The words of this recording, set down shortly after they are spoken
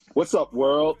What's up,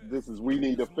 world? This is We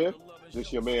Need a Fifth.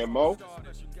 This your man Mo.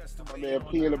 My man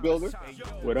P in the building.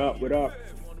 What up? What up?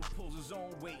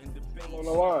 I'm on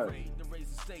the line.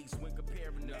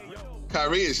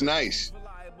 Kyrie is nice.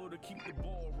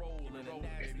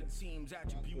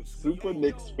 The super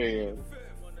Knicks fan.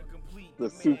 The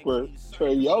super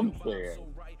Trae Young fan.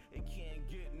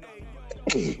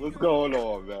 What's going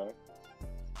on, man?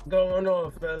 What's going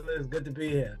on, fellas? Good to be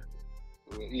here.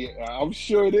 Yeah, I'm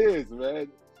sure it is, man.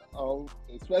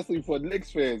 Especially for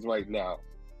Knicks fans right now.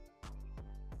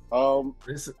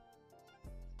 It's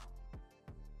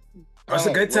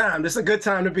a good time. This is a good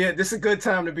time to be a. This is a good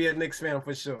time to be a Knicks fan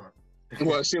for sure.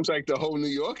 Well, it seems like the whole New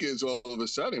York is all of a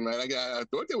sudden, man. I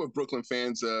thought they were Brooklyn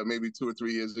fans maybe 2 or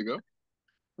 3 years ago.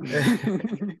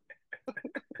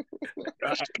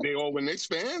 They all were Knicks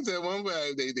fans at one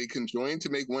point. They conjoined to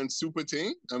make one super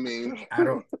team. I mean, I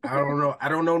don't know. I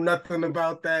don't know nothing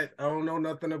about that. I don't know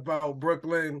nothing about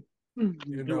Brooklyn.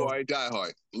 You are a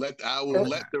diehard. Let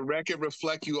the record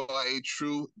reflect you are a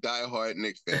true diehard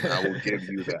Knicks fan. I will give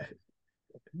you that.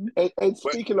 And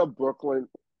speaking of Brooklyn,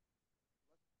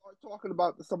 I'm talking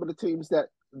about some of the teams that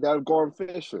have gone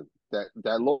fishing that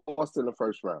lost in the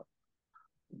first round.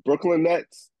 Brooklyn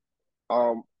Nets.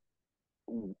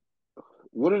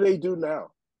 What do they do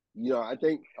now? I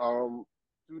think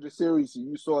through the series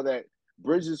you saw that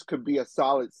Bridges could be a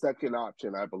solid second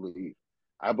option. I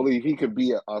believe he could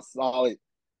be a solid.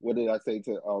 What did I say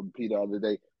to Pete the other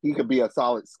day? He could be a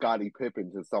solid Scottie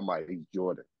Pippen to somebody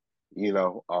Jordan.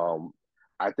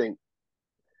 I think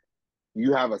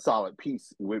you have a solid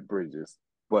piece with Bridges,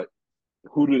 but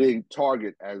who do they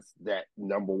target as that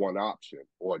number one option,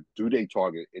 or do they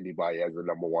target anybody as a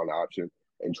number one option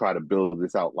and try to build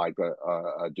this out like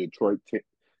a Detroit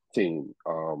team,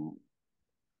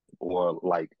 or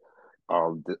like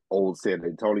the old San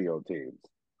Antonio teams?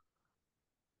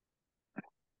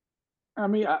 I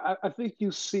mean, I think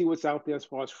you see what's out there as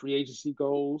far as free agency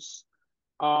goes.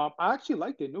 I actually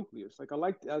like their nucleus. I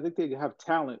think they have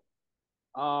talent.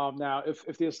 Now,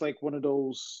 if there's like one of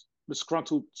those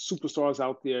disgruntled superstars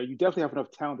out there, you definitely have enough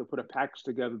talent to put a package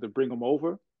together to bring them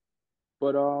over.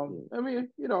 But I mean,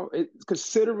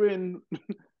 considering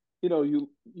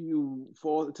you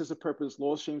for all intents and purposes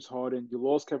lost James Harden, you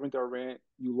lost Kevin Durant,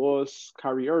 you lost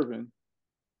Kyrie Irving.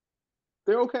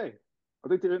 They're okay. I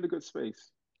think they're in a good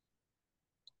space.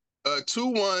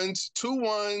 2 1s, 2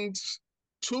 1s,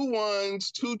 2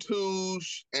 1s, 2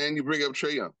 2s, and you bring up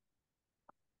Trae Young.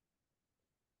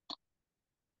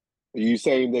 Are you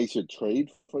saying they should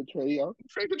trade for Trae Young?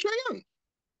 Trade for Trae Young.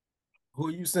 Who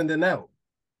are you sending out?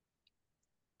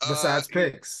 Besides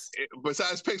picks.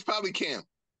 Besides picks, probably Cam.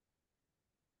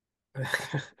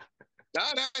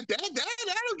 That'll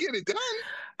get it done.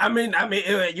 I mean,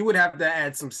 you would have to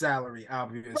add some salary,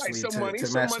 obviously, right? Some money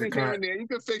here and there. You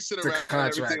can fix it around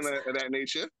everything of that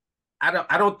nature.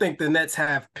 I don't think the Nets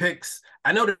have picks.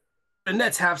 I know the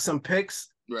Nets have some picks.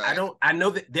 Right. I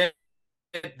know that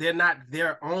they're not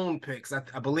their own picks.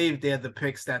 I believe they're the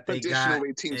picks that they got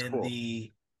in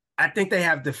the. I think they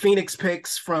have the Phoenix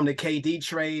picks from the KD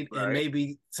trade, right, and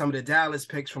maybe some of the Dallas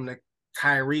picks from the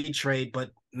Kyrie trade, but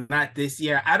not this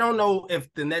year. I don't know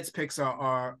if the Nets picks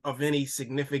are of any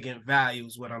significant value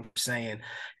is what I'm saying.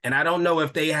 And I don't know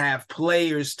if they have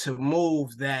players to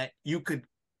move that you could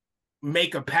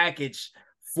make a package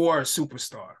for a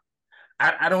superstar.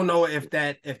 I don't know if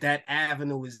that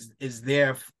avenue is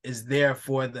there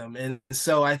for them. And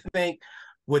so I think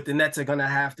what the Nets are going to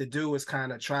have to do is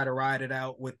kind of try to ride it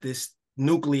out with this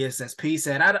nucleus, as P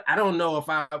said. I don't know if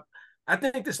I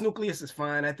think this nucleus is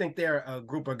fine. I think they're a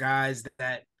group of guys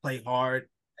that play hard.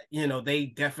 They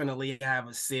definitely have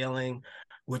a ceiling,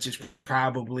 which is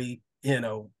probably,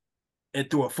 through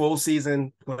a full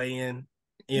season playing.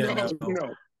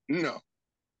 No.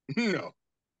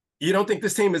 You don't think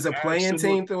this team is a playing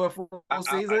team through a full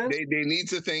season? They need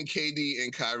to thank KD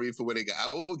and Kyrie for what they got.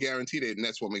 I will guarantee that the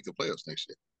Nets won't make the playoffs next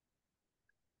year.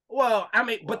 Well, I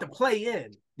mean, but the play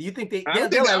in. Do you think they? I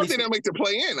don't think they'll make the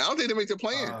play in. I don't think they make the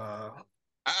play in.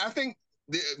 I think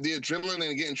the adrenaline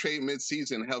and getting traded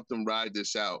mid-season helped them ride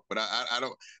this out. But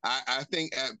I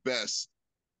think at best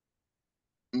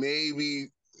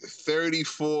maybe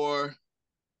 34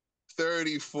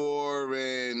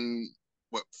 and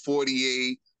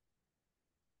 48.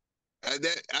 I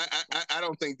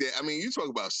don't think that. I mean, you talk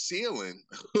about ceiling.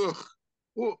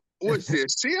 What's their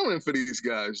ceiling for these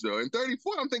guys, though? In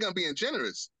 34, I'm thinking I'm being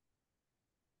generous.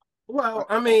 Well,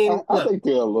 I mean, I think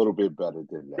they're a little bit better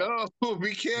than that. No,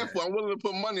 be careful. I'm willing to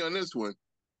put money on this one.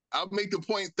 I'll make the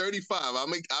point 35. I'll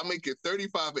make it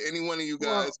 35 for any one of you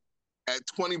guys at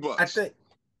 $20.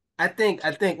 I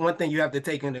think one thing you have to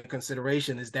take into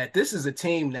consideration is that this is a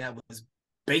team that was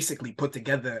basically put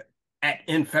together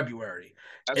in February.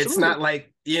 Absolutely. It's not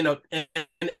like,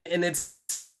 and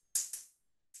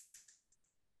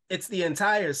it's the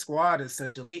entire squad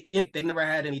essentially. They never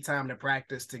had any time to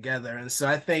practice together. And so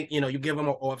I think, you give them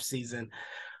an off season.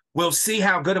 We'll see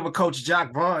how good of a coach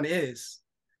Jacque Vaughn is.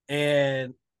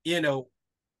 And,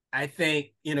 I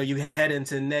think, you head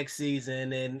into next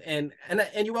season and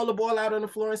you roll the ball out on the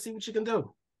floor and see what you can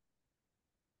do.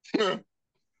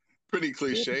 Pretty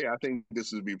cliche. I think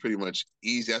this would be pretty much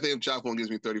easy. I think if Jacque Vaughn gives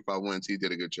me 35 wins, he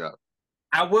did a good job.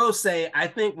 I will say, I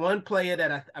think one player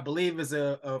that I believe is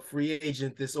a free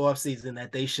agent this offseason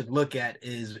that they should look at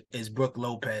is Brook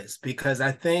Lopez, because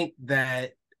I think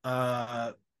that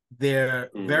they're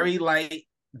very light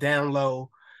down low.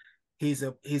 He's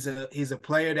a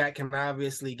player that can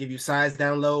obviously give you size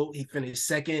down low. He finished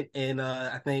second in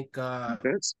I think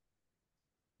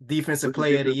defensive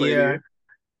player of the year.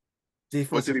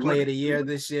 Defensive player of the year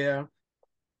this year.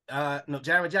 No,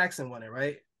 Jared Jackson won it,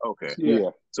 right? Okay. Yeah.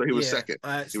 So he was second.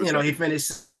 He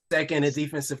finished second in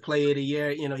defensive player of the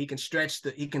year. He can stretch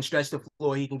the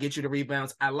floor. He can get you the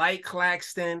rebounds. I like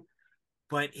Claxton,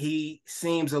 but he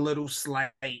seems a little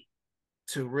slight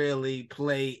to really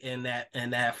play in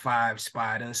that 5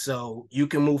 spot. And so you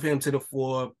can move him to the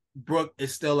 4. Brook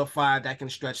is still a 5 that can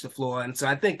stretch the floor. And so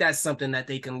I think that's something that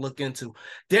they can look into.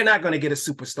 They're not going to get a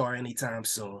superstar anytime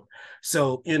soon.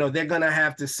 So, they're going to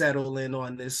have to settle in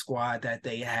on this squad that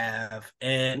they have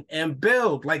and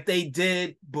build like they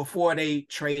did before they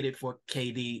traded for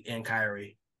KD and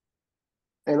Kyrie.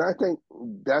 And I think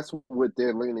that's what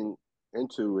they're leaning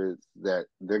into, is that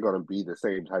they're going to be the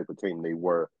same type of team they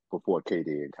were before KD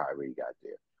and Kyrie got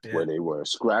there, where they were a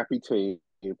scrappy team,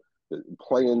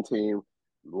 playing team,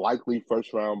 likely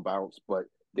first round bounce, but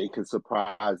they could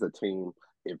surprise a team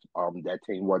if that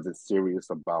team wasn't serious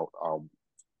about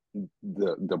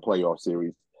the playoff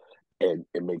series and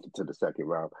make it to the second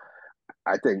round.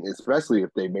 I think especially if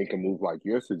they make a move like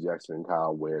your suggestion,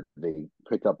 Kyle, where they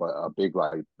pick up a big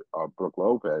like Brook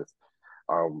Lopez,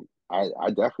 I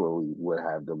definitely would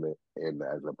have them in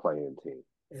as a playing team.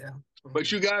 Yeah.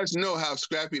 But you guys know how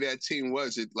scrappy that team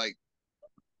was. It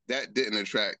that didn't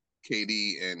attract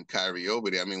KD and Kyrie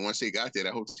over there. I mean, once they got there,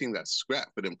 that whole team got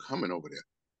scrapped for them coming over there.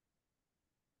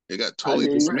 They got totally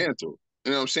dismantled.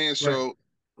 You know what I'm saying? Right. So,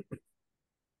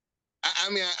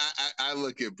 I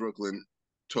look at Brooklyn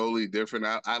totally different.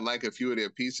 I like a few of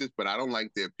their pieces, but I don't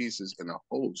like their pieces in the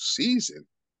whole season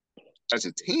as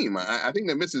a team. I think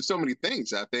they're missing so many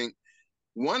things. I think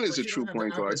one is a true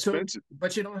point guard, Spencer.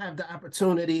 But you don't have the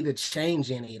opportunity to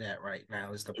change any of that right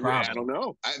now is the problem. Yeah, I don't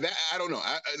know. I don't know.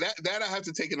 I have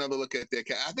to take another look at their.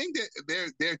 I think that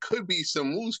there could be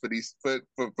some moves for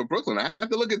Brooklyn. I have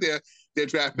to look at their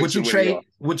draft picks.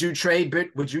 Would you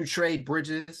trade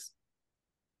Bridges?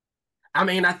 I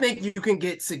mean, I think you can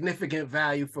get significant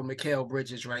value for Mikal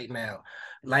Bridges right now.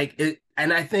 And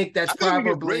I think that's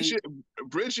probably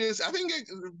Bridges. I think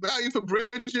value for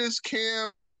Bridges,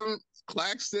 Cam,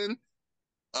 Claxton,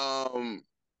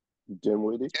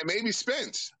 Dinwiddie, and maybe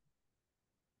Spence.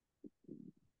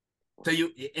 So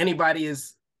everybody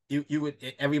is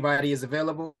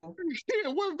available?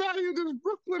 Yeah, what value does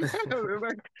Brooklyn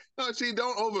have? See,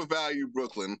 don't overvalue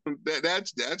Brooklyn.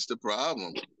 That's the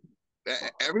problem.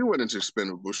 Everyone is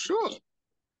expendable, sure.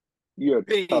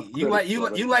 P, you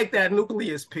like that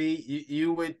nucleus, P.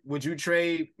 Would you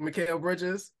trade Mikal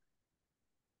Bridges?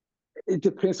 It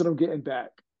depends on them getting back.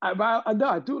 I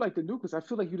do like the nucleus. I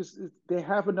feel like they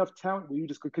have enough talent where you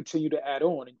just could continue to add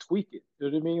on and tweak it. You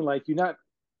know what I mean? Like, you're not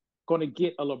going to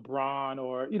get a LeBron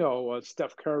or a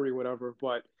Steph Curry, whatever.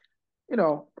 But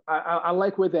I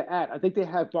like where they're at. I think they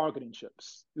have bargaining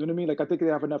chips. You know what I mean? Like, I think they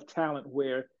have enough talent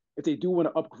where if they do want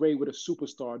to upgrade with a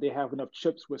superstar, they have enough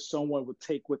chips where someone would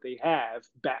take what they have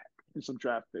back in some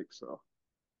draft picks. So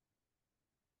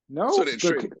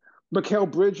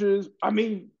Mikal Bridges. I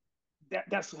mean,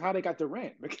 that's how they got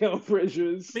Durant. Mikal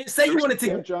Bridges. I mean, say you wanted to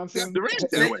get Johnson.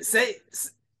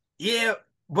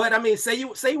 But I mean, say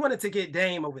you wanted to get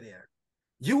Dame over there.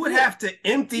 You would have to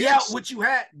empty out what you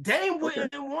had. Dame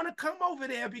wouldn't want to come over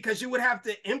there because you would have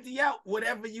to empty out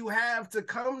whatever you have to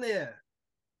come there.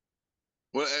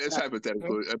 Well, it's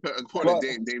hypothetical. According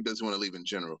to Dame doesn't want to leave in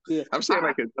general. Yeah. I'm saying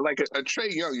like a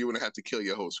Trae Young, you wouldn't have to kill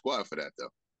your whole squad for that, though.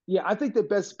 Yeah, I think the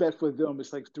best bet for them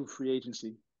is like through free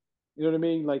agency. You know what I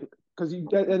mean? Like, because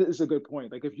that is a good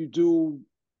point. Like, if you do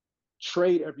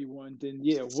trade everyone, then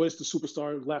what's the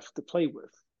superstar left to play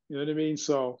with? You know what I mean?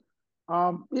 So,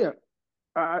 I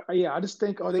just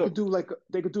think they could do like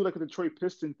a Detroit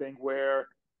Piston thing where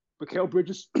Mikal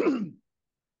Bridges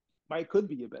Mike could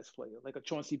be your best player, like a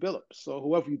Chauncey Billups or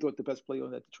whoever you thought the best player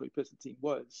on that Detroit Pistons team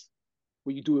was.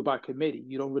 When you do it by committee,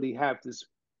 you don't really have this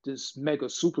mega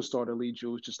superstar to lead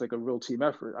you. It's just like a real team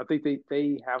effort. I think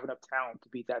they have enough talent to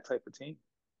be that type of team.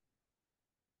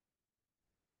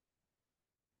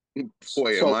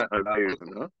 Boy, am I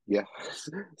amazing, huh? Yeah.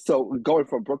 So going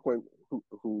from Brooklyn,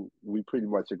 who we pretty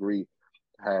much agree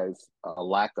has a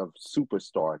lack of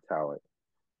superstar talent,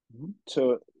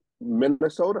 to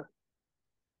Minnesota,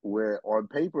 where on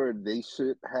paper they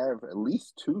should have at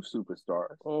least two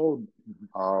superstars. Oh,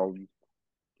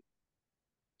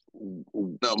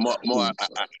 no, more.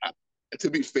 To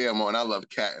be fair, more, and I love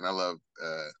Cat and I love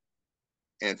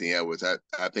Anthony Edwards. I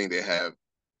think they have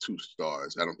two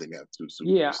stars. I don't think they have two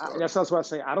superstars. Yeah, that's what I was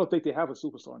saying. I don't think they have a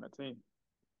superstar on that team.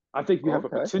 I think you have a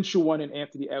potential one in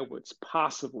Anthony Edwards,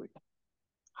 possibly.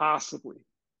 Cat's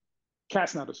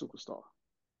not a superstar.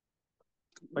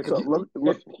 Like so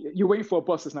if you're waiting for a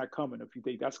bus that's not coming, if you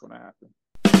think that's going to happen.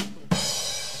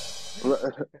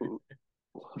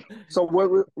 So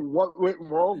what went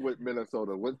wrong with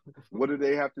Minnesota? What do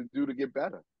they have to do to get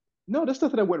better? No, there's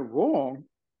nothing that went wrong.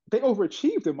 They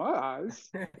overachieved in my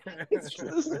eyes.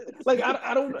 Like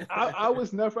I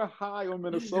was never high on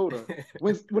Minnesota.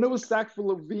 When it was stacked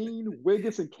for LaVine,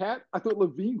 Wiggins, and Cat, I thought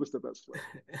LaVine was the best player.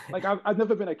 Like I've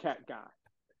never been a Cat guy.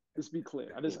 Let's be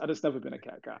clear. I just never been a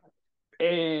Cat guy.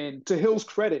 And to Hill's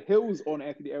credit, Hill's on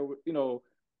Anthony Edwards,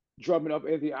 drumming up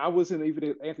Anthony. I wasn't even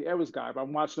an Anthony Edwards guy, but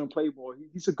I'm watching him play more.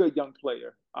 He's a good young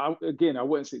player. I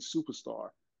wouldn't say superstar.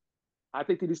 I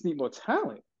think they just need more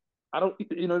talent. I don't,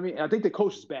 you know what I mean? I think the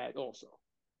coach is bad also.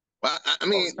 Well, I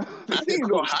mean, I think you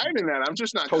go higher than that. I'm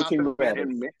just not confident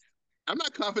I'm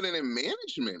not confident in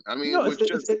management. I mean,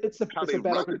 it's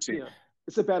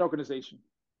a bad organization.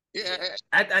 Yeah,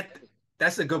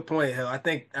 that's a good point, Hill. I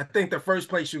think the first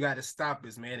place you got to stop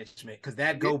is management, because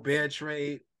that Gobert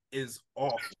trade is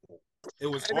awful. It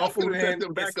was awful then.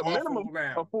 Back a minimum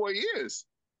for 4 years.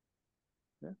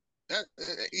 Yeah.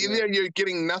 You're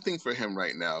getting nothing for him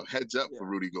right now. Heads up for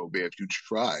Rudy Gobert if you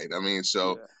tried. I mean,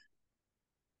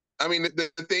 I mean,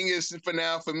 the thing is, for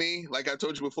now, for me, like I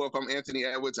told you before, if I'm Anthony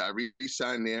Edwards, I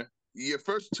re-sign there. Your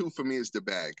first two for me is the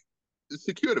bag.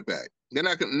 Secure the bag.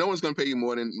 No one's going to pay you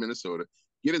more than Minnesota.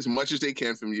 Get as much as they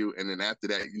can from you, and then after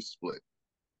that, you split.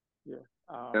 Yeah.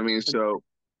 I mean, so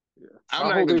I'm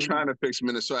not even trying to fix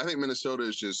Minnesota. I think Minnesota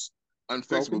is just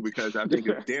unfixable because I think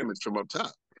it's damaged from up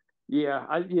top. Yeah,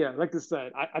 like I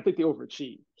said, I think they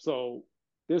overachieved. So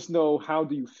there's no how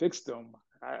do you fix them.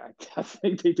 I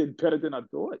think they did better than I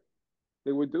thought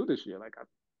they would do this year. Like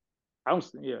I don't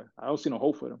see no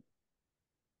hope for them.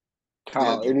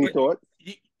 Kyle, any thoughts?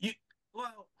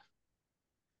 Well,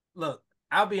 look,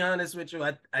 I'll be honest with you.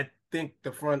 I think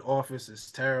the front office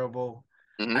is terrible.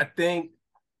 Mm-hmm. I think,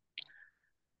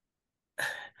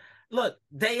 look,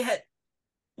 they had,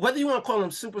 whether you want to call them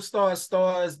superstars,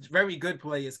 stars, very good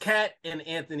players, Cat and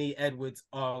Anthony Edwards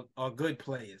are good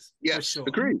players. Yes, for sure.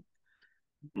 Agreed.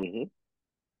 Mm-hmm.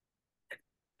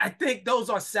 I think those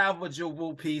are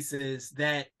salvageable pieces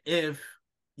that if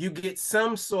you get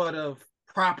some sort of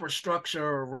proper structure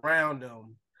around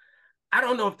them, I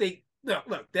don't know if they,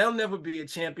 look, they'll never be a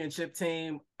championship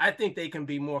team. I think they can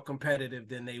be more competitive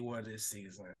than they were this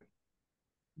season.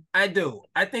 I do.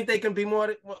 I think they can be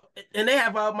more. And they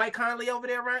have Mike Conley over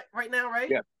there right now,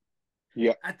 right?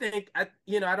 Yeah. I think I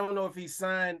don't know if he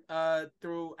signed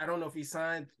for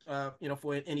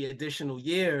any additional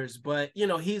years, but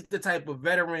he's the type of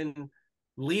veteran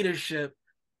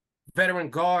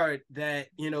guard that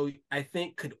I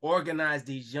think could organize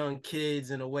these young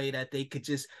kids in a way that they could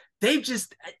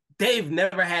they've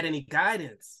never had any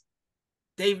guidance.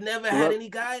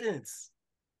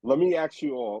 Let me ask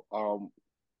you all.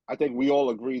 I think we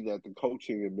all agree that the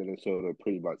coaching in Minnesota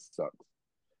pretty much sucks,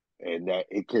 and that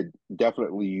it could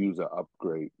definitely use an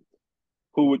upgrade.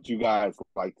 Who would you guys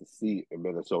like to see in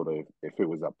Minnesota if it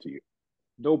was up to you?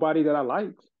 Nobody that I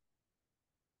like.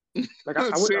 Like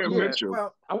Sam Mitchell.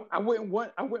 Well, I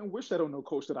wouldn't wish that on no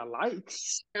coach that I like.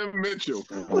 Sam Mitchell.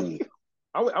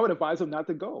 I would advise him not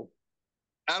to go.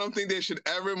 I don't think they should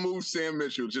ever move Sam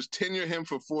Mitchell. Just tenure him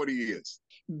for 40 years.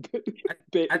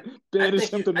 Banish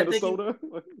him to Minnesota.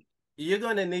 You're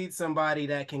gonna need somebody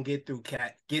that can get through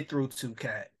to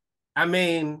Cat. I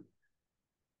mean,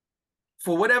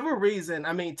 for whatever reason,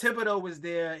 Thibodeau was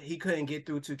there, he couldn't get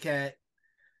through to Cat.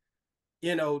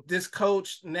 This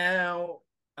coach now,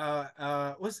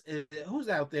 who's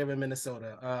out there in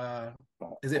Minnesota?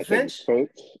 Is it Finch?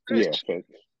 Yeah,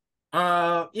 Finch.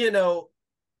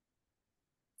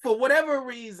 For whatever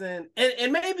reason,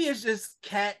 and maybe it's just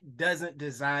Cat doesn't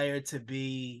desire to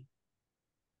be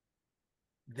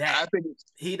that. I think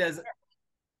he doesn't.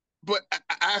 But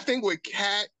I think with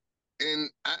Cat, and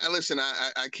listen,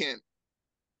 I can't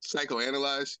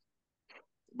psychoanalyze,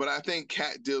 but I think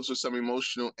Cat deals with some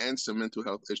emotional and some mental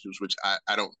health issues, which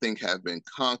I don't think have been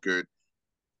conquered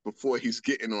before he's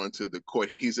getting onto the court.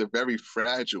 He's a very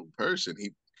fragile person.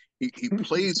 He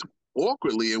plays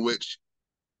awkwardly, in which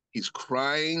he's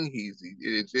crying.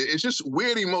 It's just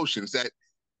weird emotions that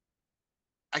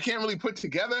I can't really put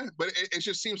together, but it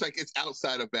just seems like it's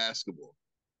outside of basketball.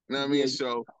 You know what I mean?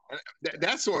 So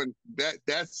that's on.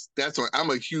 I'm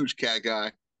a huge Cat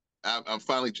guy. I've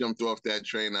finally jumped off that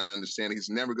train. I understand he's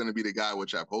never going to be the guy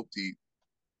which I've hoped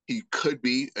he could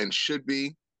be and should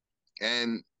be,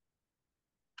 and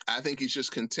I think he's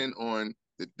just content on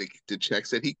the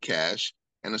checks that he cashed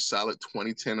and a solid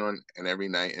 20-10 on and every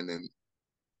night, and then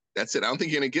that's it. I don't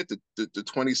think you're going to get the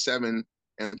 27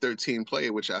 and 13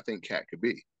 player, which I think Cat could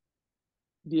be.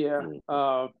 Yeah,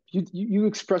 you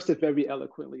expressed it very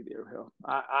eloquently there, Hill.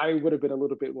 I would have been a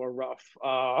little bit more rough.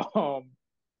 I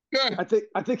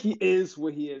think he is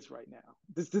where he is right now.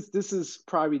 This is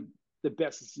probably the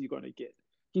best you're going to get.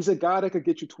 He's a guy that could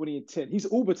get you 20 and 10. He's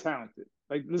uber talented.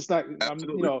 Like, it's not,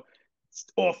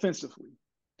 offensively.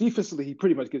 Defensively, he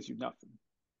pretty much gives you nothing.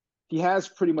 He has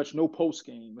pretty much no post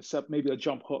game except maybe a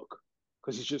jump hook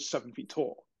because he's just 7 feet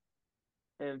tall.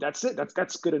 And that's it.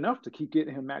 That's good enough to keep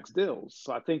getting him max deals.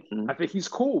 So I think he's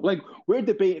cool. Like, we're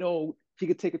debating, if he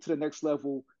could take it to the next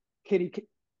level. Can he?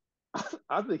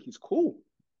 I think he's cool.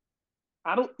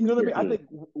 I don't, you know what I mean? I think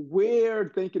we're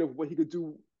thinking of what he could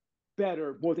do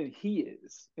better more than he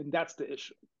is, and that's the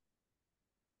issue.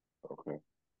 Okay.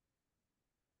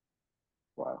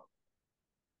 Wow.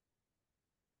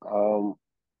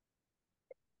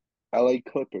 LA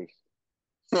Clippers.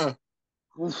 Huh.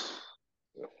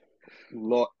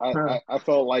 Look, I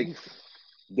felt like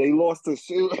they lost the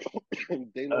series.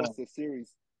 They lost the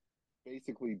series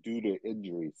basically due to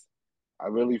injuries. I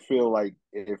really feel like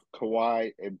if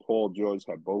Kawhi and Paul George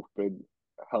had both been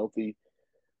healthy,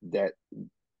 that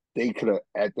they could have,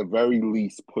 at the very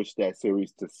least, pushed that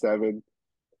series to 7,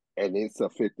 and it's a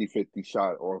 50-50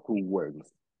 shot on who wins.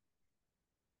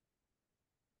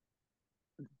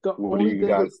 What do you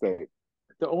guys think?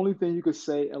 The only thing you could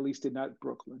say, at least they're not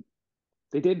Brooklyn.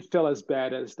 They didn't feel as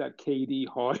bad as that KD,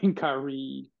 Harden,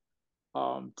 Kyrie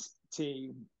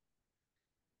team.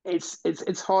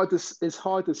 It's hard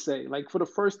to say. Like, for the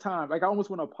first time, like, I almost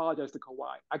want to apologize to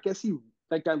Kawhi. I guess he,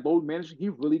 like, that load management, he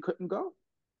really couldn't go.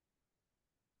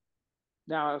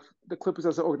 Now, if the Clippers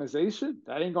as an organization,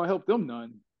 that ain't gonna help them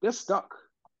none. They're stuck.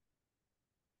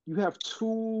 You have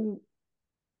two.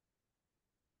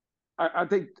 I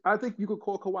think you could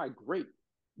call Kawhi great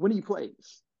when he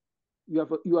plays. You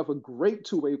have a great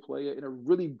two-way player and a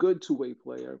really good two-way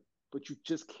player, but you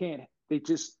just can't. They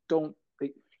just don't.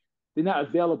 They're not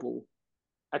available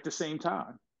at the same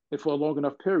time and for long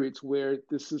enough periods where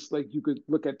this is like, you could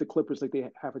look at the Clippers like they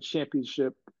have a chance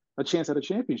at a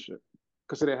championship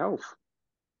because of their health.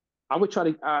 I would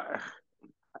try to.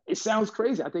 It sounds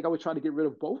crazy. I think I would try to get rid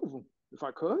of both of them if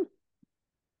I could.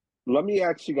 Let me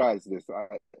ask you guys this,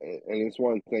 and it's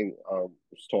one thing I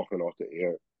was talking off the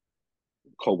air,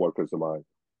 co-workers of mine.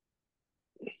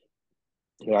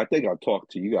 And I think I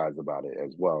talked to you guys about it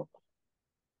as well.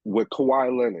 With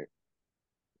Kawhi Leonard,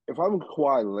 if I'm a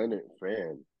Kawhi Leonard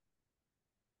fan,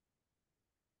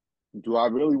 do I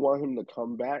really want him to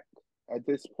come back at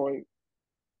this point?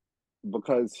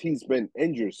 Because he's been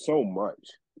injured so much.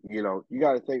 You know, you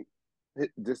got to think,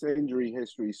 this injury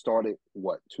history started,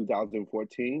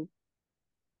 2014?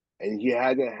 And he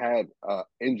hasn't had an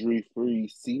injury-free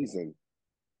season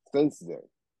since then.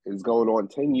 It's going on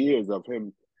 10 years of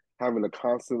him having to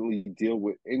constantly deal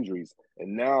with injuries.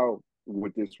 And now,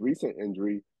 with this recent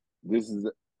injury, this is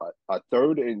a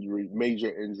third injury,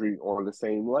 major injury on the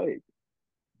same leg.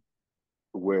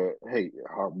 Where,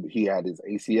 he had his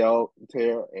ACL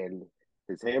tear and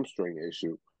his hamstring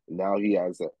issue. Now he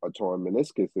has a torn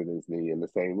meniscus in his knee in the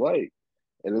same leg.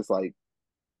 And it's like,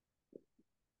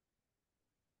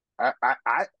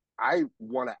 I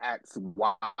want to ask,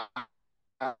 why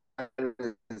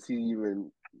is he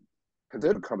even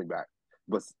consider coming back?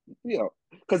 But,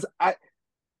 because I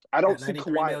don't see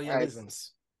Kawhi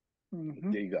as.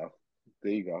 Mm-hmm. There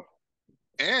you go.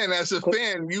 And as a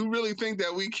fan, you really think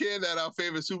that we care that our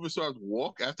favorite superstars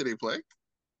walk after they play?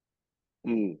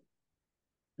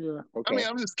 Yeah. Okay. I mean,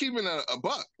 I'm just keeping a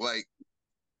buck. Like,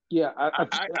 yeah,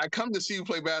 I come to see you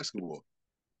play basketball.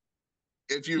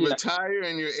 If you retire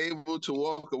and you're able to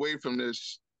walk away from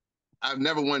this, I've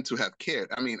never wanted to have cared.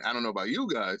 I mean, I don't know about you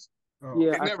guys.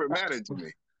 It never mattered to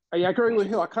me. I agree with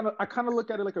Hill. I kind of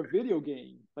look at it like a video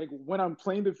game. Like, when I'm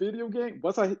playing the video game,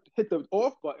 once I hit the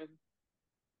off button,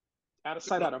 out of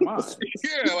sight, out of mind.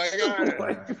 Yeah,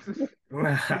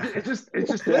 it just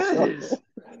is.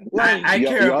 Like, I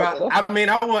care about. I mean,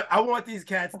 I want these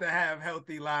cats to have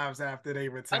healthy lives after they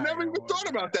retire. I never even thought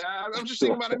about that. I'm just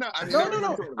thinking about it now.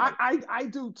 No. I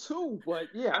do too, but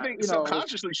yeah, I think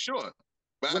subconsciously, sure.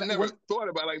 But I never thought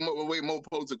about like the way Mo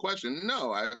posed the question.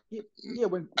 No,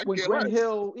 when Grant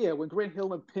Hill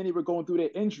and Penny were going through their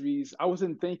injuries, I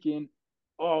wasn't thinking,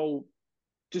 oh,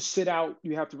 just sit out.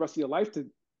 You have the rest of your life to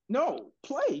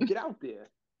play, get out there.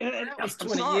 And that was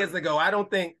 20 years ago. I don't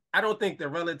think the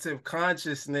relative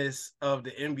consciousness of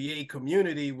the NBA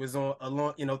community was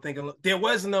thinking there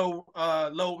was no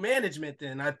load management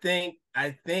then. I think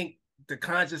the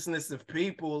consciousness of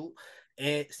people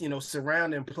and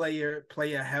surrounding player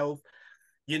health,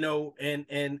 and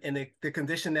the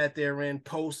condition that they're in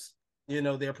post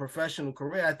their professional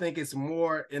career, I think it's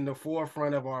more in the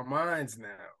forefront of our minds now.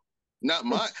 Not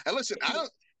mine. And listen,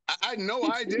 I know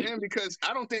I didn't because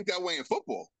I don't think that way in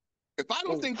football. If I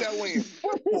don't think that way in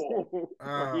football,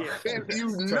 then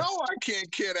I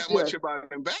can't care that much about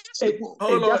it in basketball.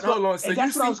 Hold on. So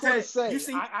that's what I was going to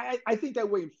say. I think that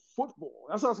way in football.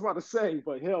 That's what I was about to say.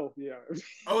 But hell, yeah.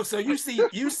 Oh, so you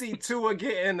see Tua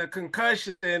getting a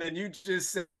concussion, and you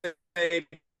just say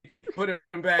put him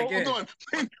back in. Hold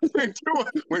on.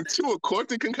 When Tua caught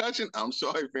the concussion, I'm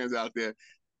sorry, fans out there.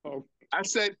 I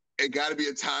said it got to be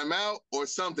a timeout or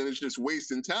something. It's just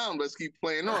wasting time. Let's keep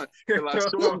playing on. Till I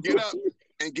saw him get up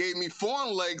and gave me forearm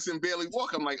legs and barely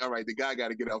walk. I'm like, all right, the guy got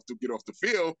to get off the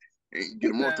field and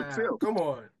get him off the field. Come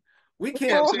on, we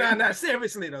can't.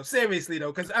 Seriously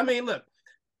though, because I mean, look.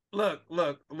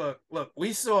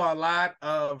 We saw a lot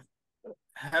of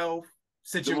health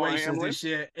situations this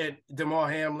year, and Damar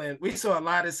Hamlin. We saw a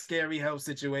lot of scary health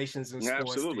situations in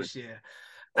sports this year.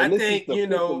 And I think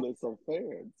of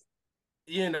fans.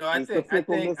 I think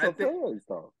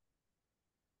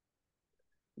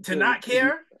to not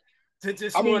care, to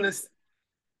just want to.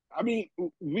 I mean,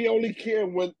 we only care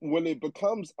when it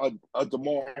becomes a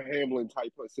Damar Hamlin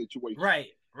type of situation. Right.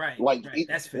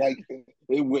 That's fair. Like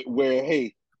where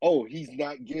he's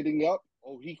not getting up.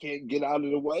 Oh, he can't get out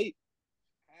of the way.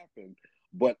 Happened,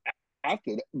 but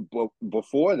after that,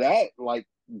 before that, like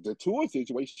the Tua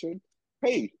situation,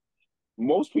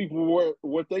 most people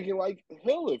were thinking like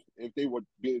Hill if they were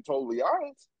being totally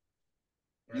honest.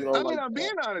 I'm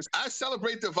being honest. I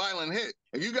celebrate the violent hit.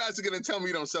 If you guys are going to tell me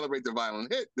you don't celebrate the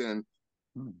violent hit, then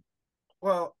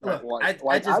well, look, I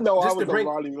know I was a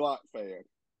Ronnie Lott fan.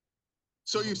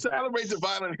 So you celebrate the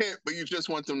violent hit, but you just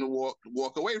want them to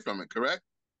walk away from it, correct?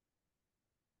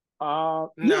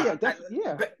 Definitely.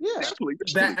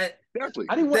 Definitely.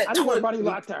 I didn't want Ronnie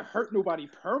Lott to hurt nobody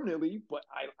permanently, but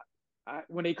I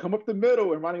when they come up the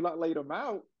middle and Ronnie Lott laid them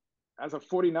out, as a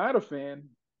 49er fan,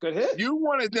 good hit. You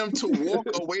wanted them to walk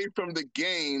away from the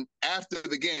game after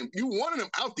the game. You wanted them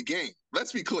out the game.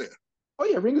 Let's be clear. Oh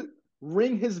yeah,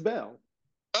 ring his bell.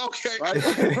 Okay. Right?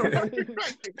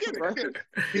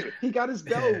 He got his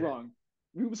bell rung.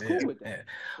 We was cool with that.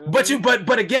 But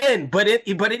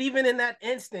even in that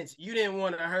instance, you didn't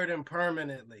want to hurt him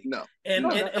permanently. No.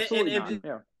 And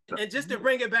just to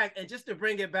bring it back, to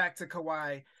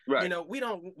Kawhi, right. we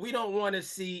don't want to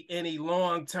see any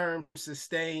long-term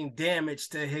sustained damage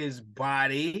to his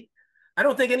body. I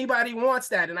don't think anybody wants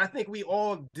that, and I think we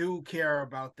all do care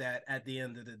about that at the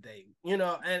end of the day.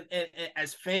 And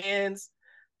as fans,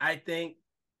 I think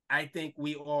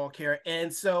we all care.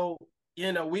 And so,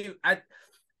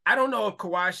 I don't know if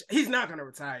Kawhi, he's not going to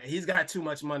retire. He's got too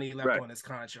much money left on his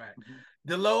contract. Mm-hmm.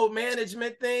 The load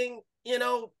management thing,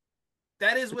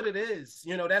 that is what it is.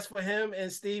 That's for him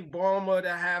and Steve Ballmer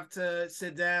to have to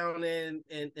sit down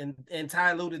and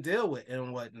Ty Lue to deal with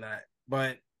and whatnot.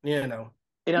 But, I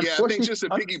think just to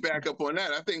piggyback up on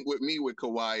that, I think with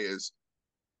Kawhi is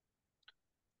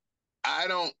I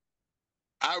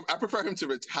prefer him to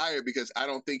retire because I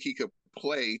don't think he could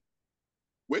play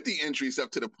with the injuries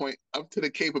up to the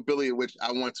capability of which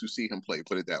I want to see him play,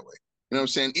 put it that way. You know what I'm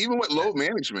saying? Even with load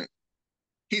management,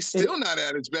 he's still not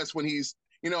at his best when he's,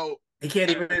 he can't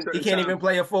even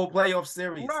play a full playoff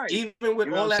series. Right. Even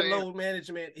with all that load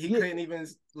management, he couldn't even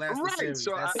last the series.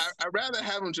 So I'd rather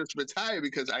have him just retire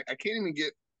because I can't even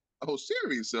get a whole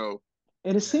series. So,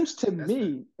 and it seems to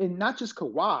me, and not just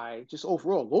Kawhi, just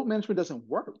overall, load management doesn't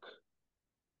work.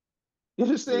 You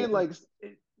understand? Like,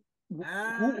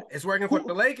 it's working for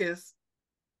the Lakers.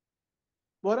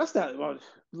 Well, that's not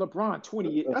LeBron 20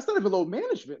 years. That's not even load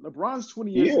management. LeBron's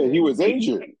 20 years. Yeah, he was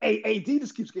injured. AD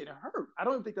just keeps getting hurt. I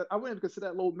don't think that I wouldn't even consider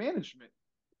that load management.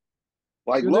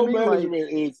 Like load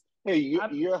management is, hey,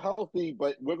 you're healthy,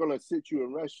 but we're gonna sit you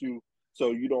and rest you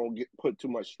so you don't put too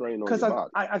much strain on your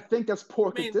body. I think that's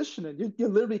poor conditioning. You're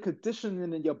literally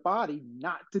conditioning in your body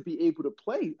not to be able to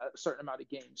play a certain amount of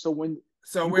games. So when you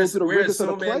go through the rigors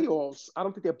of the playoffs, I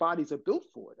don't think their bodies are built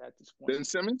for it at this point. Ben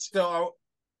Simmons? So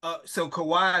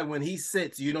Kawhi, when he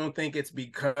sits, you don't think it's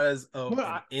because of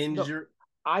an injury?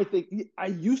 I think I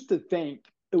used to think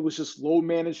it was just load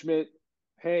management.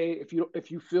 Hey,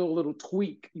 if you feel a little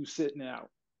tweak, you sit now.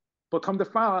 But come to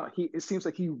find out, it seems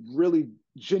like he really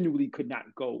genuinely could not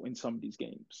go in some of these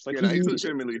games. Like he's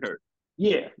legitimately hurt.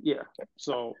 Yeah.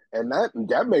 So and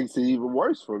that makes it even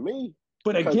worse for me.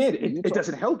 But again, it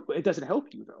doesn't help. It doesn't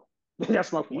help you though.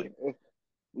 That's my point.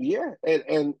 Yeah,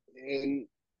 and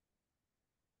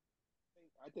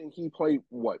I think he played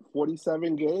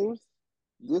 47 games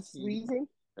this season,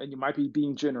 and you might be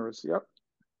being generous. Yep.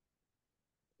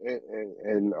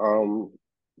 And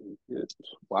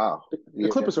wow. The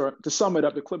Clippers are, to sum it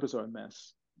up, the Clippers are a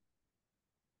mess.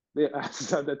 I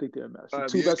think they're a mess.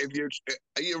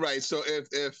 You're right. So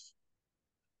if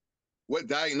what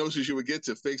diagnosis you would get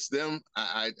to fix them,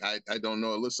 I don't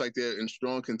know. It looks like they're in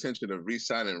strong contention of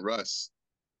re-signing Russ.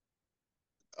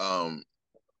 I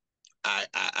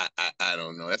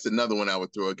don't know. That's another one I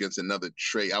would throw against another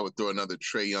Trae. I would throw another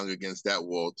Trae Young against that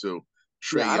wall too.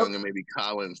 Trae Young and maybe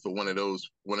Collins for one of those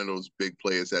big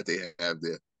players that they have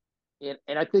there.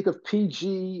 And I think if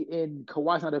PG and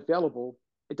Kawhi's not available,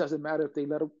 it doesn't matter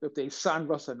if they sign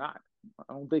Russ or not.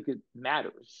 I don't think it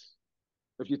matters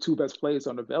if your two best players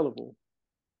aren't available.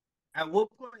 At what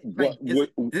point?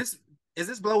 Is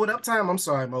this blow it up time? I'm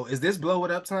sorry, Mo. Is this blow it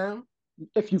up time?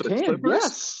 If you can,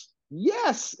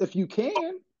 yes. If you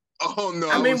can. Oh no!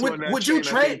 I mean, would you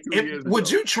trade? Would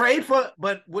you trade for?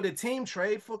 But would a team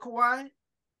trade for Kawhi?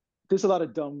 There's a lot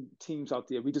of dumb teams out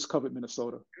there. We just covered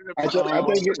Minnesota. I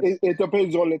think it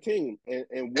depends on the team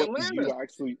and what you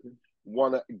actually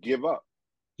want to give up.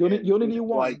 You only need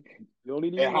one. You only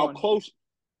need one.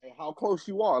 How close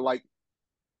you are. Like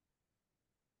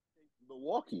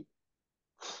Milwaukee,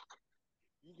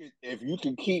 if you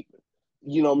can keep,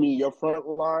 your front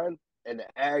line and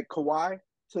add Kawhi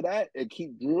to that and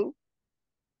keep Drew,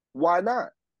 why not?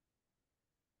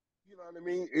 You know what I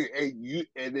mean?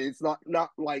 And it's not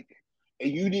like,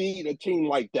 and you need a team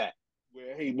like that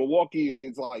where, hey, Milwaukee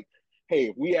is like, hey,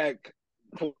 if we add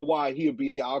Kawhi, he'll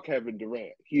be our Kevin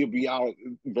Durant. He'll be our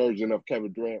version of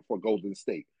Kevin Durant for Golden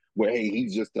State, where, hey,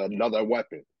 he's just another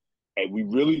weapon. And we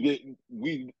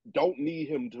don't need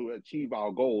him to achieve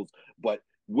our goals, but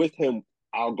with him,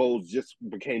 our goals just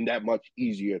became that much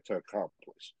easier to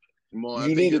accomplish.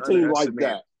 You need a team like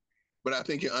that. But I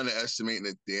think you're underestimating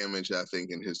the damage, I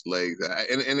think, in his legs.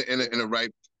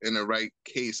 In the right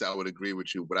case, I would agree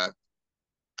with you. But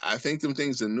I think them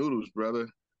things are noodles, brother.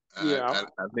 Yeah.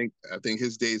 I think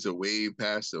his days are way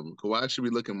past him. Kawhi should be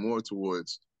looking more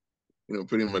towards,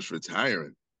 pretty much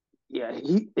retiring. Yeah,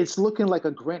 it's looking like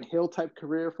a Grant Hill type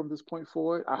career from this point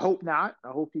forward. I hope not. I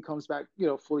hope he comes back,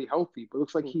 fully healthy. But it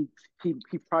looks like he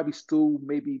probably still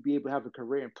maybe be able to have a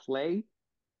career and play.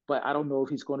 But I don't know if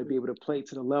he's going to be able to play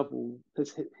to the level,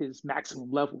 his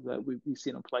maximum level that we've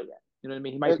seen him play at. You know what I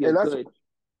mean? He might be a good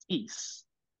piece.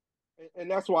 And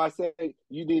that's why I say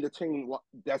you need a team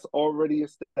that's already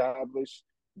established,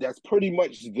 that's pretty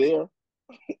much there.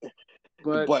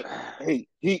 But hey,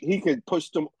 he can push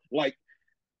them like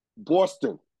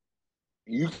Boston.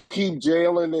 You keep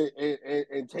Jalen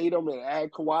and Tatum and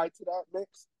add Kawhi to that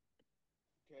mix.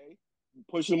 Okay.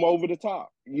 Push them over the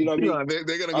top. You know what I mean?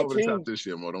 They're going to go over the top this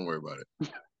year, Mo. Don't worry about it.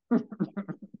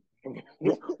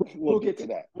 We'll get to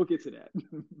that. We'll get to that.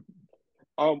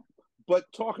 But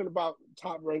talking about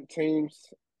top-ranked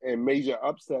teams and major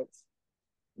upsets,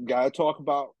 got to talk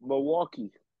about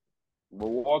Milwaukee.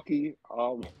 Milwaukee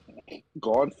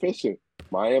gone fishing.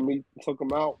 Miami took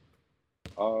them out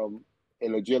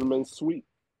in a gentleman's sweep.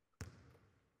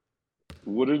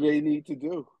 What do they need to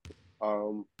do?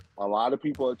 A lot of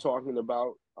people are talking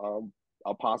about a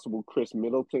possible Chris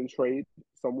Middleton trade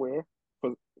somewhere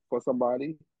for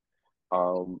somebody.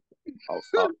 I've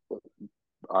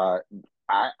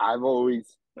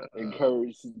always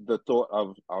encouraged the thought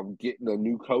of getting a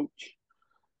new coach.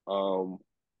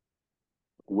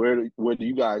 Where do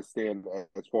you guys stand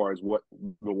as far as what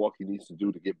Milwaukee needs to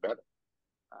do to get better?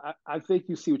 I think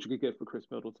you see what you could get for Chris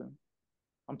Middleton.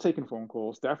 I'm taking phone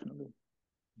calls, definitely.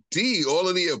 D, all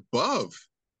of the above.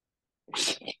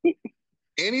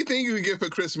 Anything you can get for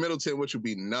Chris Middleton, which would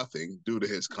be nothing due to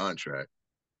his contract.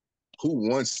 Who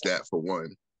wants that for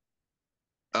one?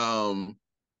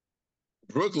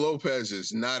 Brook Lopez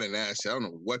is not an asset. I don't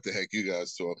know what the heck you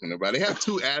guys talking about. They have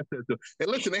two assets. And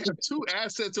listen, they have two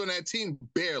assets on that team,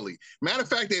 barely. Matter of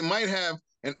fact, they might have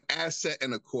an asset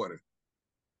and a quarter.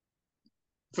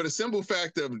 for the simple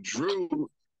fact of Jrue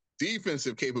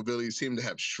defensive capabilities seem to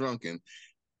have shrunken,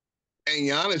 and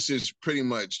Giannis is pretty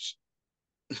much,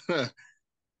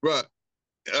 bruh.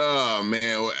 Oh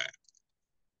man,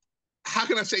 how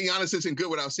can I say Giannis isn't good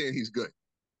without saying he's good?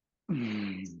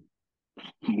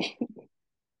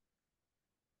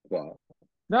 Wow.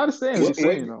 No, I understand what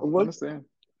you're saying, though. I understand.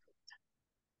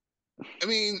 I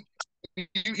mean,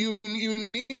 you need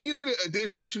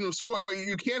additional star.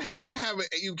 You can't have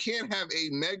a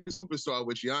mega superstar,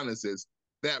 which Giannis is,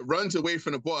 that runs away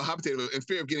from the ball in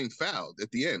fear of getting fouled at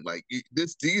the end. Like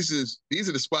these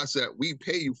are the spots that we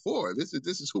pay you for. This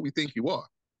is who we think you are.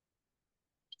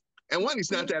 And one,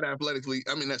 he's not that athletically.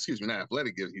 I mean, excuse me, not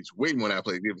athletic. He's way more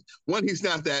athletic. One, he's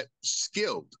not that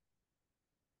skilled.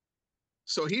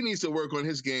 So he needs to work on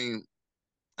his game.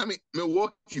 I mean,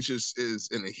 Milwaukee just is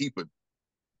in a heap of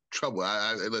trouble.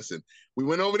 I listen. We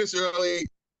went over this earlier.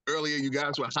 You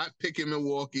guys were hot picking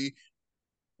Milwaukee.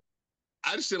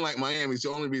 I just didn't like Miami. It's the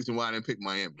only reason why I didn't pick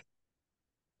Miami.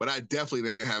 But I definitely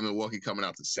didn't have Milwaukee coming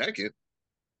out to second.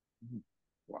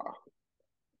 Wow.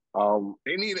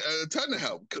 They need a ton of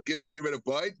help. Get rid of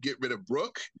Bud. Get rid of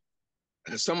Brook.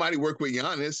 Somebody work with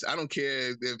Giannis. I don't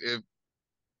care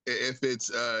if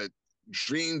it's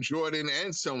Dream, Jordan,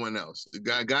 and someone else. The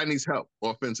guy needs help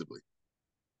offensively.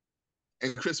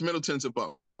 And Chris Middleton's a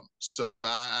bum. So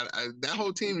that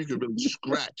whole team you could really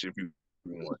scratch if you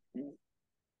want.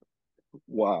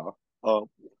 Wow. Tell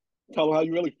them how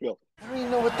you really feel. I don't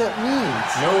even know what that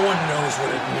means. No one knows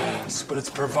what it means, but it's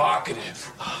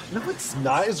provocative. No, it's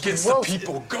not. It gets the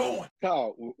people going.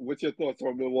 Kyle, what's your thoughts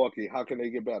on Milwaukee? How can they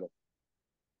get better?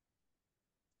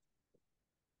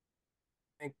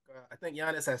 I think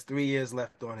Giannis has 3 years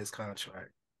left on his contract.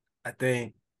 I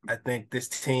think this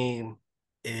team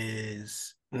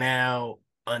is now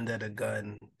under the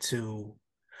gun to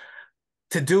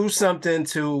do something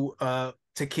to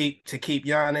keep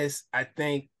Giannis. I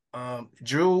think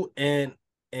Jrue and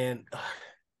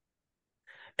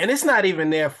it's not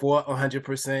even there for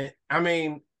 100%. I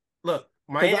mean, look,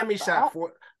 Miami shot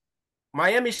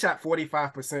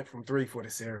 45% from three for the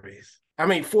series. I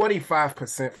mean,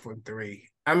 45% from three.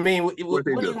 I mean, what are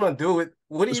you going to do with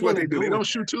what are you going to do? They don't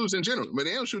shoot twos in general, but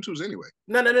they don't shoot twos anyway.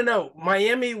 No.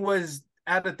 Miami was,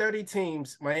 out of 30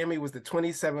 teams, Miami was the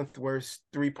 27th worst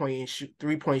three-point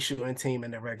shooting team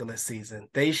in the regular season.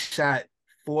 They shot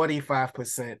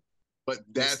 45%. But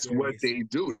that's what they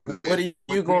do. What are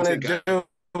you going to do?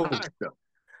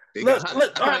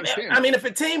 Look. I mean, if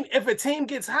a team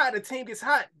gets hot,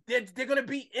 They're going to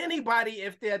beat anybody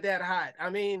if they're that hot. I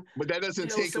mean, but that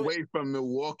doesn't take away from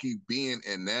Milwaukee being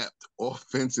inept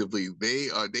offensively. They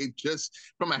just,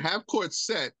 from a half court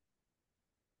set,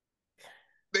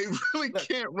 they really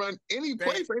can't run any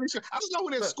play for any shot. I don't know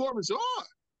who their scorers are,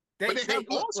 but they have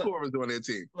all scorers on their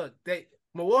team. Look,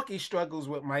 Milwaukee struggles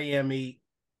with Miami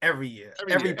every year,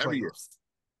 every playoffs.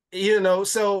 You know,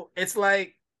 so it's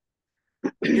like,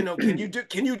 you know, can you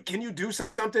do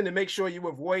something to make sure you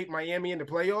avoid Miami in the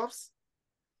playoffs?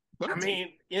 I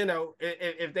mean, you know,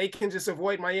 if they can just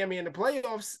avoid Miami in the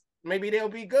playoffs, maybe they'll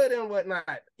be good and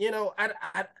whatnot. You know,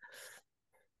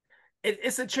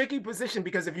 it's a tricky position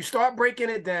because if you start breaking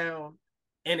it down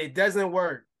and it doesn't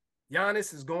work,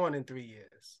 Giannis is gone in 3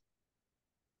 years.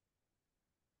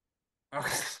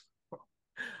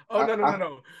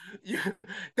 No.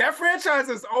 That franchise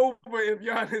is over if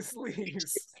Giannis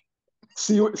leaves.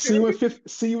 See you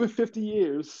in 50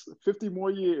 years, 50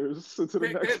 more years into the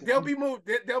next. They'll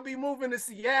be moving to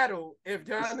Seattle if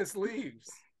Giannis leaves.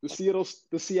 The Seattle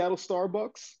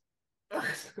Starbucks.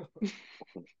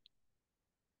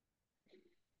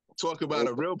 Talk about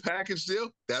a real package deal.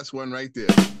 That's one right there.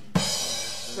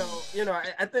 So, you know,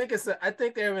 I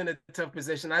think they're in a tough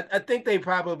position. I think they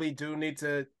probably do need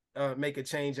to make a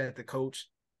change at the coach.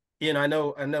 You know, I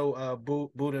know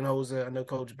Budenholzer, I know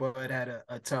Coach Bud had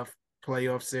a tough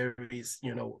playoff series,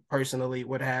 you know, personally,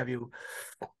 what have you.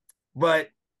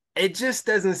 But it just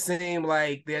doesn't seem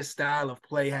like their style of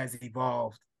play has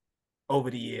evolved over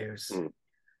the years.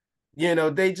 You know,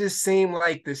 they just seem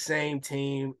like the same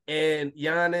team. And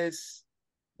Giannis,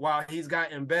 while he's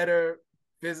gotten better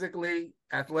physically,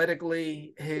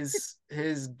 athletically,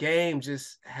 his game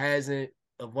just hasn't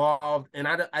evolved. And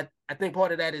I think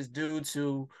part of that is due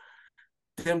to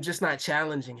them just not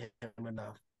challenging him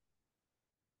enough.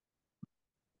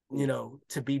 You know,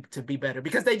 to be better,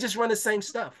 because they just run the same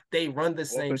stuff. They run the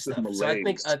same stuff. So I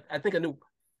think a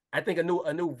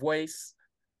new voice.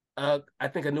 I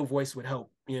think a new voice would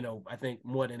help. You know, I think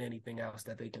more than anything else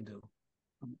that they can do.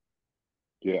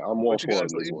 Yeah, I'm more for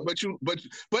it.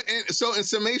 But so in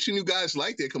summation, you guys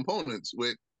like their components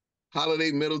with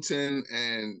Holiday, Middleton,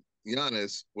 and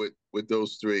Giannis with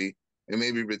those three, and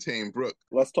maybe retain Brook.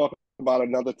 Let's talk about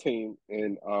another team,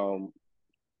 and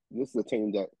this is a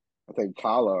team that I think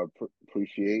Kyler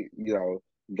appreciate. You know,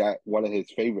 got one of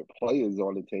his favorite players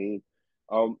on the team,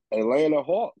 Atlanta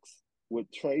Hawks with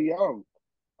Trae Young.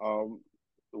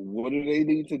 What do they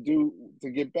need to do to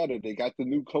get better? They got the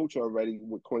new coach already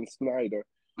with Quinn Snyder,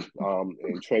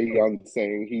 and Trae Young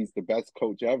saying he's the best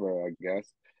coach ever, I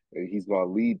guess. And he's going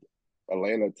to lead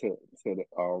Atlanta to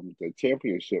the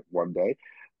championship one day.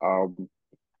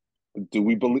 Do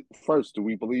we believe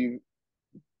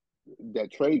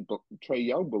that Trae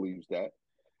Young believes that?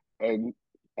 And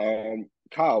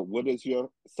Kyle, what does your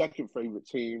second favorite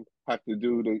team have to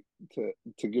do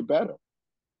to get better?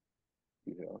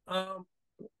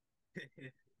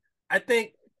 I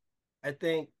think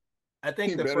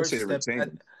the first step.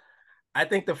 I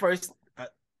think the first.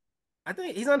 I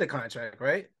think he's under contract,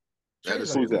 right?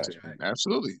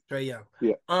 Absolutely. Trae Young.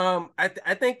 Yeah.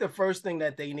 I think the first thing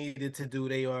that they needed to do,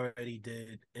 they already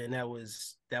did, and that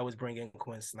was bringing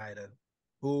Quinn Snyder,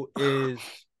 who is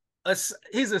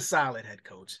he's a solid head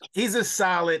coach. He's a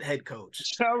solid head coach.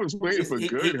 I was waiting for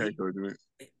good head coach.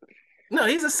 No,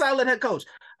 he's a solid head coach.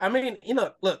 I mean,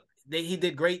 look, he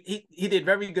did great. He did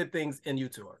very good things in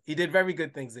Utah.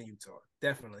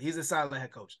 Definitely. He's a solid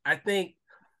head coach. I think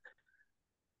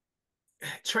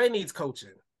Trae needs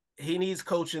coaching. He needs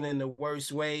coaching in the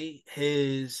worst way.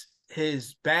 His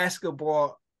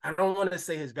basketball, I don't want to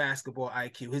say his basketball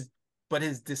IQ, but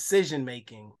his decision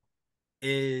making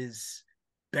is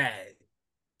bad.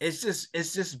 It's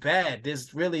just bad.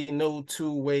 There's really no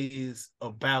two ways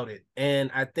about it. And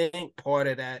I think part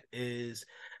of that is,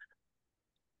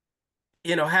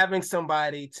 having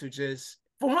somebody to just,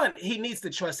 for one, he needs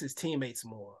to trust his teammates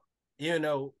more. Him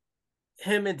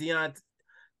and DeJounte,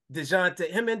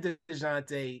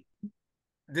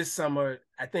 this summer,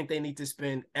 I think they need to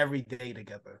spend every day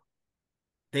together.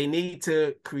 They need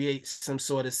to create some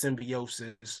sort of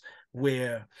symbiosis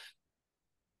where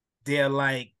they're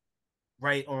like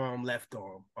right arm, left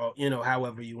arm, or,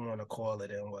 however you want to call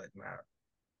it and whatnot.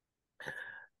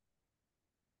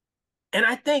 And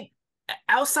I think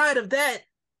outside of that,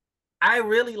 I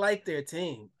really like their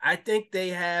team. I think they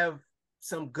have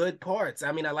some good parts.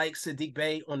 I mean, I like Saddiq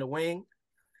Bey on the wing.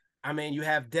 I mean, you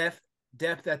have depth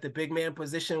at the big man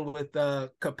position with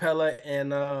Capella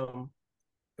and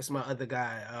what's my other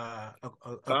guy?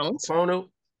 John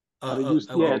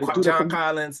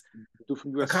Collins,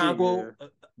 Okongwu.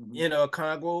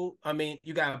 Okongwu. I mean,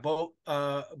 you got both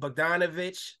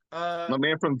Bogdanovic. My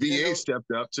man from VA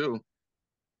stepped up too.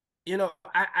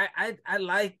 I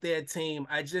like their team.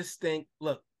 I just think,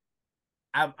 look,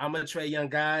 I'm a Trae Young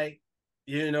guy.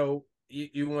 You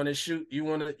want to shoot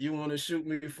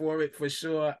me for it for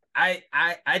sure. I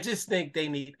just think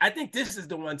I think this is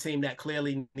the one team that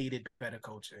clearly needed better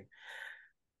coaching.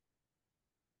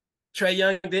 Trae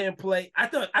Young didn't play. I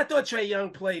thought Trae Young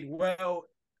played well.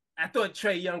 I thought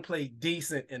Trae Young played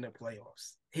decent in the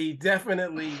playoffs. He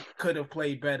definitely could have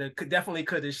played better. Could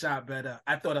have shot better.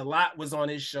 I thought a lot was on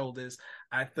his shoulders.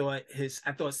 I thought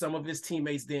some of his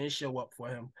teammates didn't show up for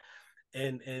him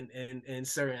in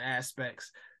certain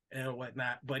aspects and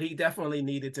whatnot, but he definitely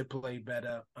needed to play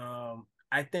better.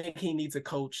 I think he needs a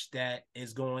coach that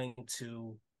is going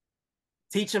to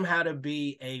teach him how to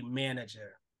be a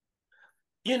manager.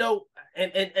 And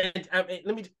I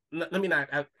mean, let me not.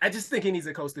 I just think he needs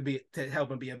a coach to help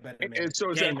him be a better manager. And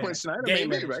so is that Quinn Snyder,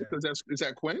 maybe, right? Because is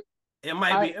that Quinn? It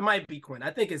might be Quinn.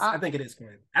 I think it is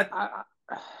Quinn. I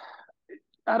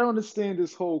don't understand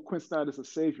this whole Quinn Snyder's a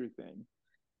savior thing.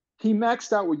 He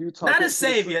maxed out with Utah. Not a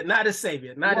savior. Okay, not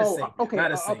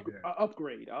a savior.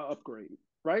 Upgrade,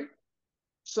 right?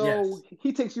 So yes.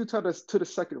 He takes Utah to the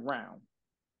second round.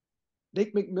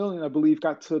 Nick McMillan, I believe,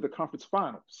 got to the conference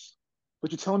finals.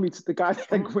 But you're telling me the guy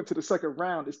that went to the second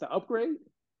round is the upgrade?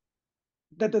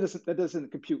 That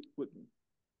doesn't compute with me.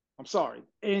 I'm sorry.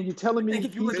 And you're telling me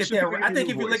if you look at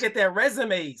their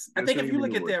resumes,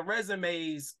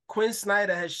 Quinn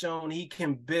Snyder has shown he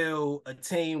can build a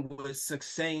team with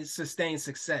sustained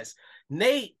success.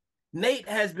 Nate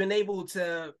has been able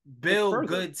to build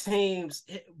good teams,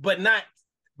 but not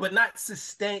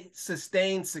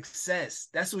sustained success.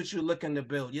 That's what you're looking to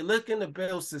build. You're looking to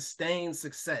build sustained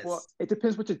success. Well, it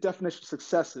depends what your definition of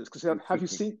success is. Because have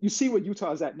you see where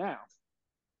Utah is at now?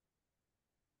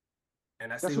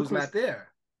 And I see who's not there.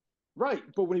 Right.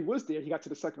 But when he was there, he got to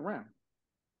the second round.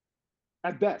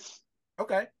 At best.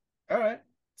 Okay. All right.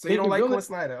 So you don't like Quinn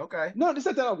Snyder. Okay. No, it's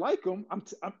not that I like him.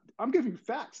 I'm giving you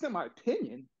facts. It's not my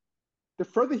opinion. The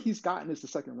further he's gotten is the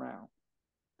second round.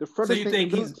 So you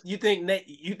think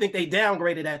they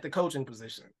downgraded at the coaching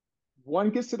position? One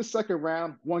gets to the second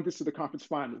round, one gets to the conference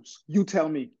finals. You tell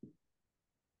me.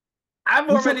 I've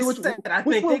already said I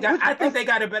think they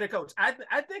got a better coach. I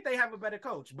think they have a better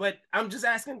coach, but I'm just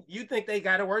asking, you think they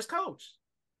got a worse coach?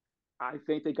 I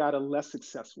think they got a less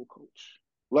successful coach.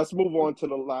 Let's move on to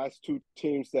the last two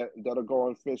teams that are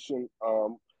going fishing.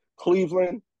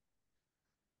 Cleveland,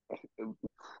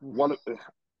 one of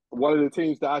the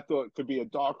teams that I thought could be a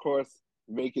dark horse,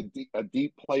 make a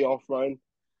deep playoff run.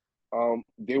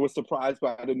 They were surprised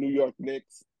by the New York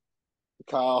Knicks.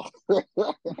 Kyle,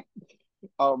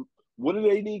 what do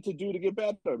they need to do to get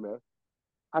better, man?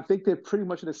 I think they're pretty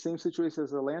much in the same situation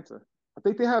as Atlanta. I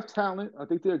think they have talent. I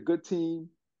think they're a good team.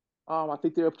 I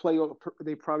think they're a playoff.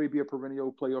 They probably be a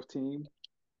perennial playoff team.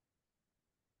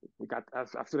 They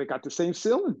got the same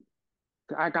ceiling.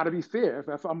 I got to be fair.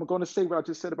 If I'm going to say what I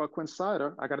just said about Quinn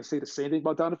Snyder, I got to say the same thing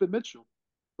about Donovan Mitchell.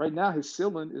 Right now, his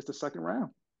ceiling is the second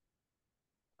round.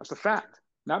 That's a fact.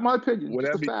 Not my opinion.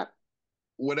 Just a fact.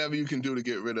 Whatever you can do to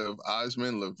get rid of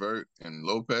Osman, LeVert, and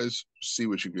Lopez, see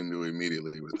what you can do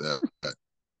immediately with that.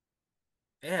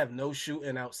 They have no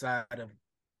shooting outside of,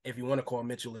 if you want to call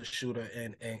Mitchell a shooter,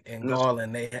 and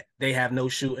Garland. They have no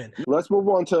shooting. Let's move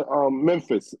on to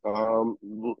Memphis.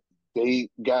 They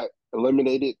got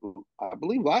eliminated, I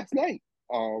believe, last night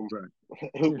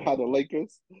by the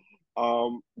Lakers.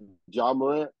 Ja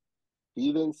Morant,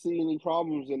 he didn't see any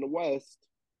problems in the West.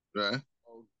 Right.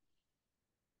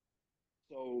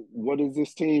 So what does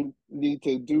this team need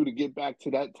to do to get back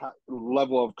to that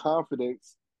level of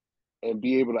confidence and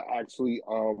be able to actually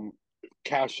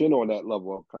cash in on that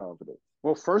level of confidence?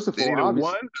 Well, first of all, a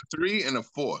 1, a 3, and a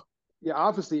 4. Yeah,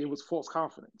 obviously it was false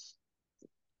confidence.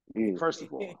 First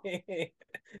of all.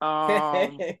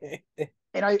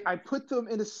 And I put them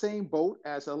in the same boat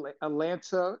as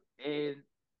Atlanta and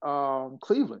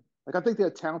Cleveland. Like, I think they're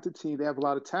a talented team. They have a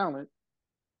lot of talent.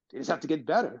 They just have to get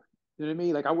better. You know what I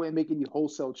mean? Like, I wouldn't make any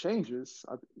wholesale changes,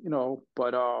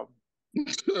 but Ja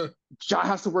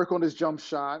has to work on his jump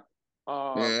shot.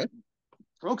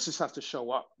 Brooks just has to show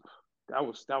up. That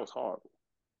was horrible.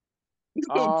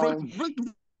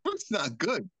 Brooks not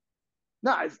good.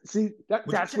 Nah, see,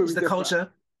 that's where we the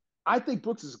culture. I think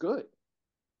Brooks is good.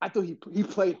 I thought he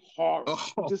played hard.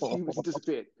 He was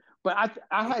disappeared. But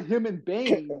I had him and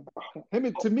Bane. Him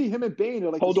and Bane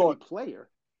are like the same player.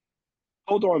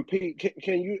 Hold on, Pete.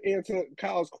 Can you answer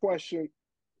Kyle's question?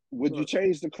 Would you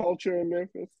change the culture in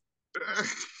Memphis?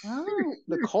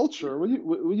 The culture? What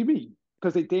do you mean?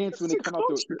 Because they dance when they come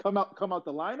out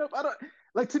the lineup? I don't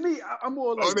like. To me, I'm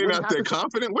more like. They're not that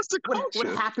confident. What's the culture? What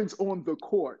happens on the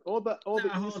court? All the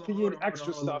ESPN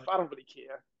extra stuff. I don't really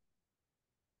care.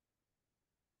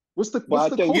 What's the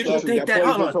culture? You don't think that?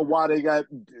 Hold on. So why they got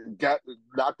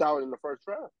knocked out in the first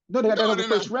round? No, they got knocked out in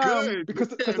the first round because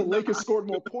the Lakers scored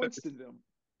more points than them.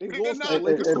 They lost. The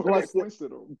Lakers scored more points than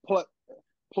them.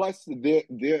 Plus, they're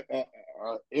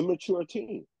immature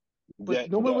team.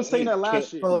 But no one was saying that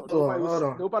last year.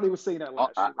 Nobody was saying that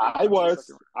last year.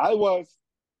 I was.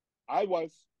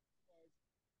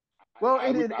 Well,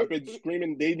 I've been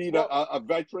screaming they need a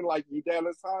veteran like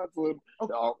Udonis Haslem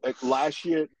last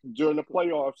year during the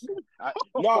playoffs.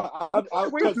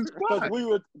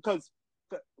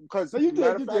 Because you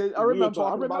did. I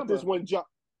remember about this when John.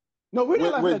 No, we're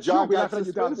not laughing at you. We're laughing at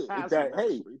Udonis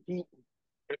Haslem.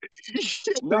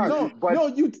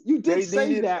 You did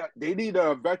say that. They need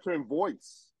a veteran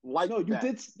voice like that. You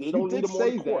did. They don't need him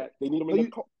on the court. They need him in the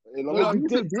court. You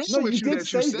did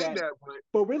say that.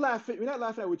 But we're not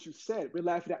laughing at what you said. We're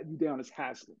laughing at Udonis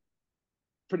Haslem.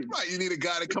 Pretty much. Right. You need a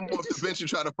guy to come off the bench and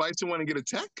try to fight someone and get a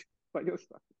tech. But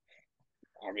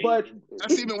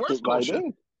that's even worse culture.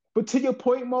 But to your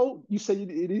point, Mo, you said you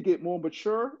need to get more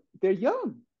mature. They're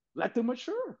young. Let them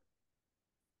mature.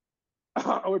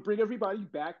 I would bring everybody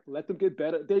back. Let them get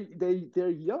better. They're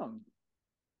young.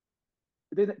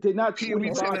 They're not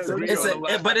 25.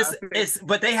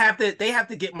 But they have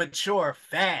to get mature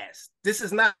fast. This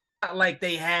is not like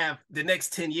they have the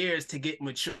next 10 years to get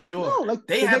mature. No, like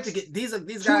they have to get these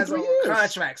guys are on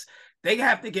contracts. They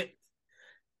have to get.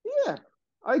 Yeah,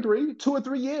 I agree. 2 or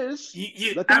 3 years.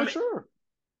 Let them mature.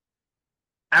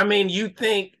 I mean, you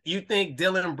think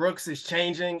Dillon Brooks is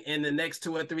changing in the next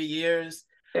 2 or 3 years?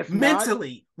 If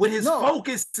mentally, what his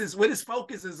focus is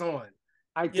on.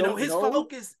 His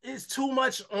focus is too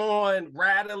much on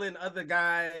rattling other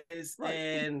guys,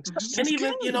 and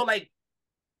even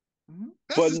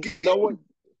But no one.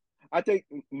 I think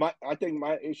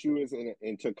my issue is,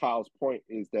 and to Kyle's point,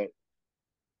 is that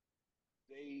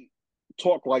they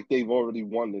talk like they've already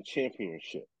won the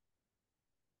championship,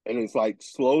 and it's like,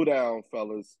 slow down,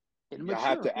 fellas. You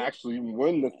have to actually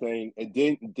win the thing, and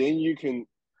then you can.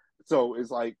 So it's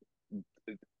like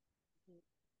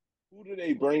Who do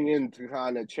they bring in to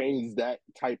kind of change that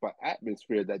type of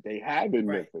atmosphere that they have in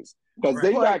Memphis? Because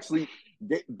they've actually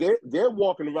they're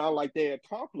walking around like they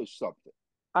accomplished something.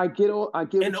 I get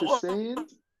what you're saying,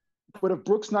 but if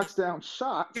Brooks knocks down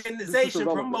shots, organization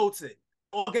promotes it.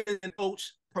 Organization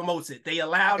coach promotes it. They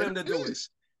allow them to do it.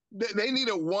 They need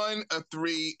a 1, a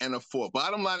 3, and a 4.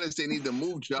 Bottom line is they need to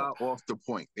move Ja off the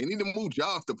point. They need to move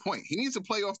Ja off the point. He needs to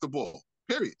play off the ball.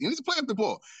 Period. He needs to play off the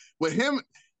ball. With him,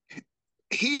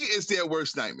 he is their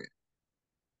worst nightmare.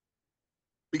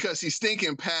 Because he's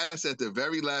thinking pass at the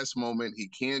very last moment. He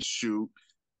can't shoot.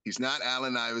 He's not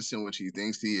Allen Iverson, which he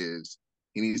thinks he is.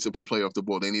 He needs to play off the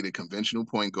ball. They need a conventional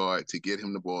point guard to get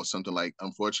him the ball, something like,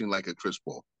 unfortunately, like a Chris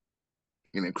Paul.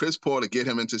 And then Chris Paul to get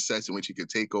him into sets in which he could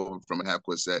take over from a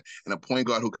half-court set, and a point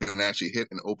guard who can actually hit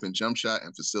an open jump shot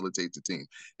and facilitate the team.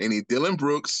 They need Dillon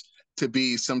Brooks to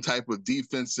be some type of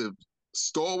defensive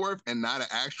stalwart and not an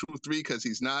actual 3 because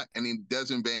he's not, and he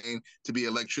Desmond Bane to be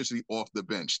electricity off the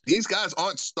bench. These guys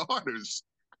aren't starters.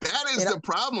 That is the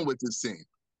problem with this team.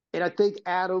 And I think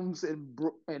Adams and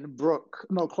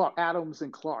Adams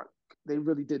and Clark, they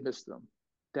really did miss them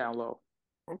down low.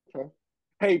 Okay.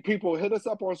 Hey, people, hit us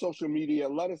up on social media.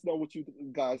 Let us know what you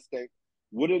guys think.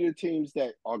 What are the teams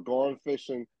that are going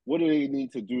fishing? What do they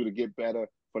need to do to get better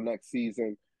for next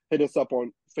season? Hit us up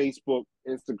on Facebook,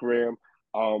 Instagram.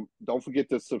 Don't forget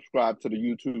to subscribe to the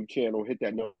YouTube channel. Hit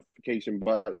that notification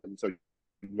button so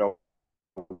you know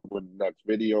when the next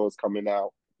video is coming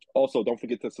out. Also, don't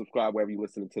forget to subscribe wherever you're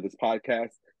listening to this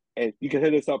podcast. And you can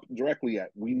hit us up directly at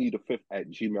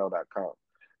weneedafifth@gmail.com.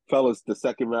 Fellas, the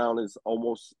second round is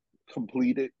almost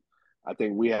completed. I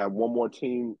think we have one more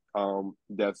team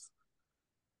that's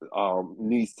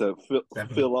needs to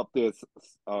fill up this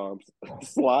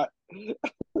slot.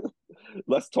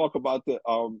 Let's talk about the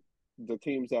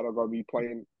teams that are going to be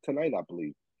playing tonight. I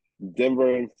believe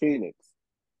Denver and Phoenix.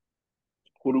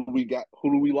 Who do we got?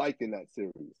 Who do we like in that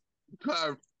series?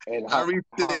 And how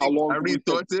long? I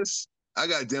rethought this. I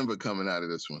got Denver coming out of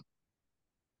this one.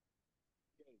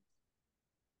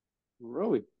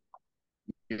 Really?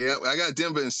 Yeah, I got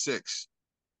Denver in 6.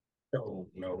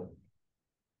 No.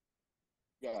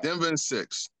 Yeah. Denver in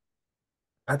 6.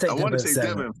 I want to say 7.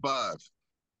 Denver in 5.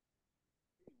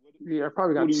 Yeah, I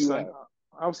probably got Suns.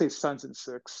 I would say Suns in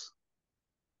 6.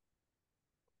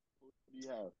 Who do you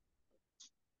have?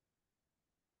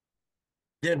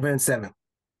 Denver in 7.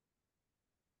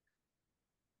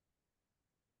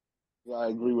 Yeah, I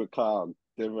agree with Kyle.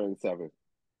 Denver in 7.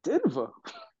 Denver.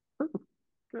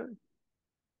 Okay.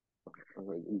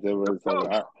 Denver in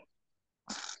 7.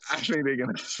 I think they're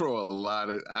gonna throw a lot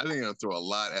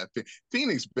at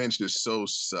Phoenix. Bench is so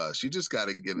sus. You just got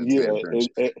to get into their bench.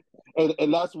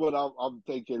 And that's what I'm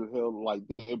thinking.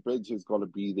 Their bench is going to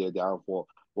be their downfall.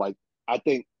 Like, I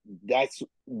think that's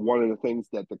one of the things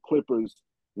that the Clippers,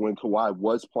 when Kawhi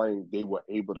was playing, they were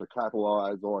able to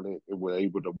capitalize on it and were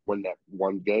able to win that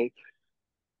one game.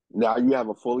 Now you have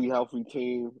a fully healthy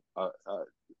team, at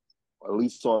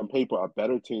least on paper, a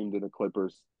better team than the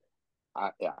Clippers.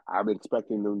 I'm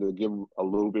expecting them to give them a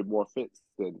little bit more fits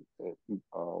and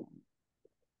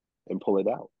pull it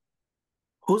out.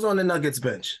 Who's on the Nuggets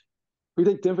bench? You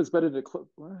think Denver's better than the Clippers?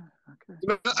 Okay.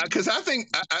 Because I think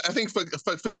for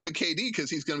KD, because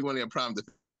he's going to be one of their prime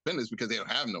defenders because they don't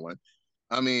have no one.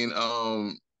 I mean,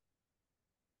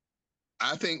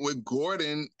 I think with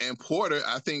Gordon and Porter,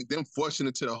 I think them forcing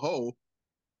it to the hole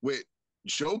with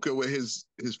Joker with his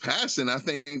passing. I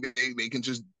think they can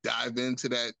just dive into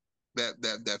that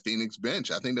Phoenix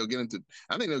bench. I think they'll get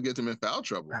them in foul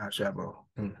trouble.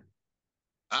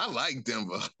 I like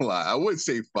Denver a lot. I would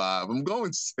say 5. I'm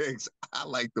going 6. I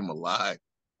like them a lot.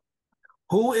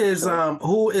 Who is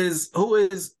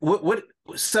what?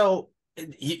 So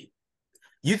you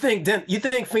think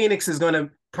Phoenix is going to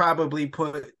probably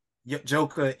put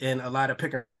Joker in a lot of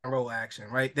pick and roll action,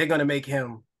 right? They're going to make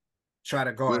him try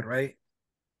to guard, right?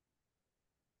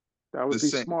 That would be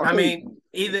smart. I mean,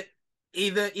 either.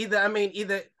 I mean,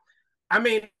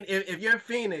 if you're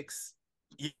Phoenix,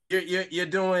 you're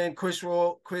doing Chris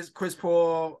Paul,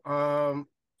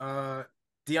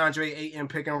 DeAndre Ayton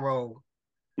pick and roll.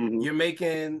 Mm-hmm.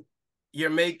 You're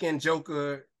making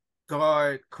Joker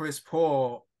guard Chris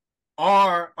Paul,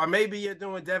 or maybe you're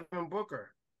doing Devin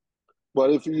Booker.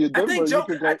 But if you're Denver, you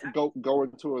can go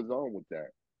into a zone with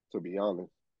that, to be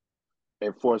honest,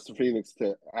 and force the Phoenix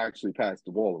to actually pass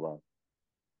the ball around.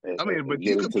 But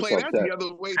you could play that the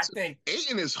other way. I think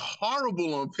Ayton is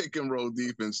horrible on pick and roll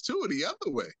defense too. The other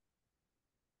way,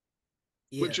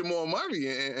 with Jamal Murray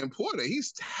and Porter,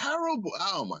 he's terrible.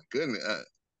 Oh my goodness.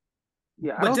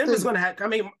 But Denver's going to have. I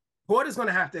mean, Porter's going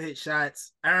to have to hit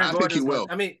shots. I think he will.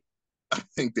 I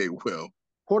think they will.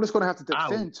 Porter's going to have to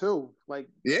defend too. Like,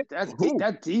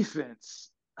 that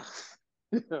defense.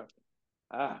 Yeah.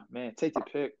 Man, take your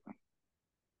pick.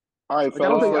 All right,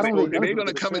 like, they're going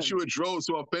to come at you with droves.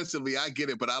 So offensively, I get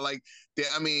it, but I like that.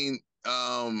 I mean,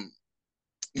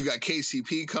 you got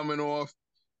KCP coming off.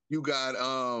 You got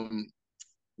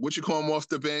what you call him off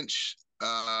the bench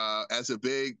as a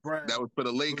big. Brown. That was for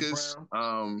the Lakers.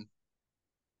 Who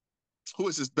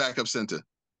is this backup center?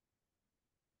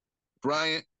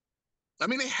 Bryant. I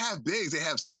mean, they have bigs. They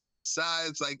have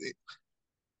size. Like,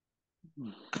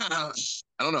 I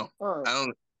don't know. Right. I don't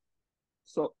know.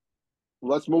 So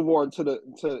let's move on to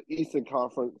the Eastern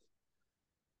Conference.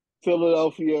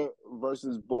 Philadelphia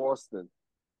versus Boston.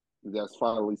 That's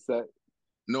finally set.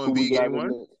 No Embiid game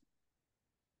one?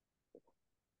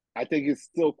 I think it's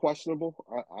still questionable.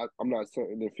 I'm not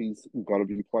certain if he's going to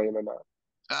be playing or not.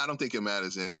 I don't think it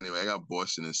matters anyway. I got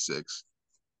Boston in 6.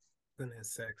 Boston in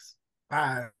 6.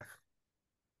 5.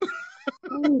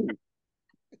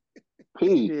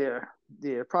 P. Yeah,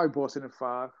 probably Boston in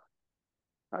 5.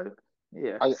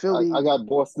 Philly. I got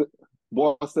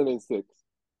Boston in 6.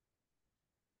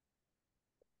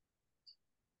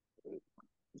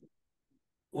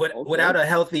 Without a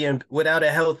healthy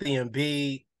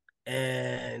Embiid,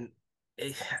 and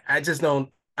I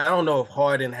don't know if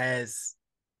Harden has.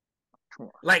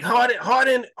 Like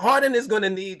Harden is going to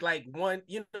need like one.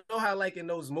 You know how like in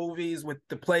those movies with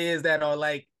the players that are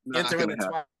like entering the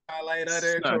twilight of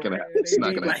their career. It's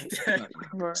not going to happen.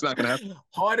 It's not going to happen.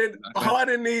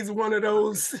 Harden needs one of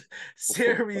those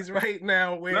series right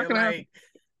now where like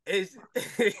it's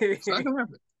not going to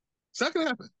happen. It's not going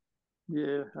to happen.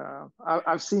 Yeah,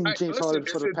 I've seen James Harden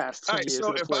for the past 10 years.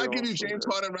 So if I give you James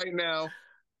Harden right now,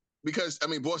 because I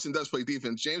mean Boston does play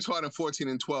defense, James Harden 14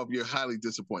 and 12, you're highly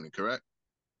disappointed, correct?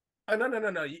 Oh,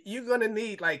 no. You're gonna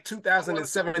need like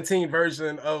 2017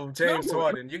 version of James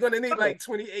Harden. You're gonna need like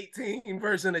 2018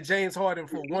 version of James Harden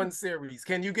for one series.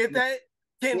 Can you get that?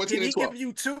 Can he give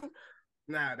you 2?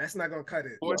 Nah, that's not gonna cut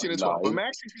it. 14 and 12. But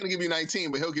Maxi's gonna give you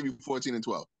 19, but he'll give you 14 and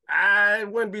 12. I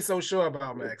wouldn't be so sure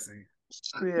about Maxi.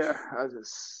 Yeah, I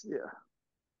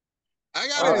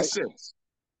got it in 6.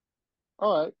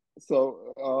 All right.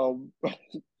 So,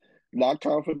 not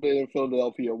confident in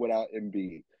Philadelphia without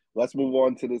Embiid. Let's move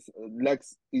on to this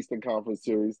next Eastern Conference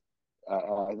series.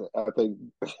 I think,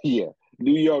 New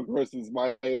York versus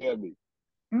Miami.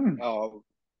 I'm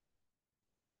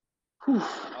going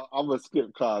to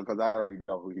skip Kyle because I don't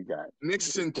know who you got.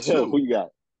 Knicks in 2. Who you got?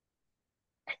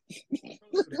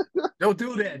 Don't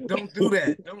do that. Don't do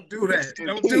that. Don't do that.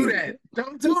 Don't do that.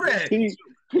 Don't do that.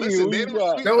 Listen,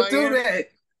 don't do that.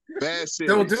 Bad series.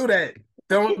 Don't do that.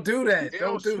 Don't do that.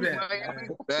 Don't do that.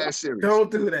 Bad series. Don't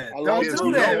do that. Don't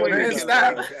do that, man.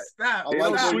 Stop. They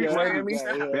don't sweep Miami.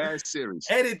 Bad series.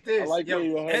 Edit this.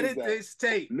 Edit this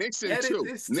tape. Knicks in 2.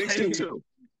 Knicks in 2.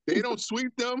 They don't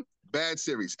sweep them. Bad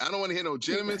series. I don't want to hear no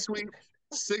gentleman sweep.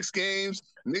 6 games.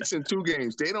 Knicks in 2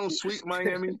 games. They don't sweep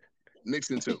Miami.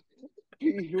 Knicks in 2.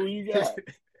 Who you got?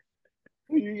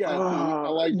 Who you got? I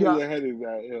like where your head is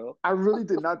at, yo. I really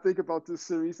did not think about this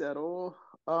series at all.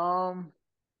 No,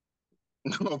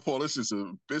 Paul, it's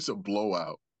a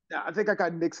blowout. Yeah, I think I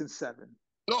got Knicks in 7.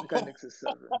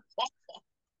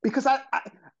 Because I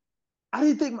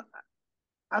didn't think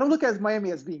I don't look at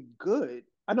Miami as being good.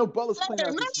 I know Butler's playing out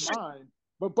of his mind,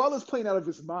 but Butler's playing out of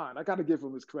his mind. I got to give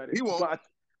him his credit. He won't. But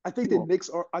I think the Knicks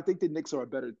are a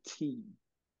better team.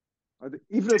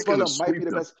 Even if Butler might be the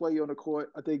best player on the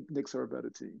court, I think Knicks are a better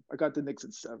team. I got the Knicks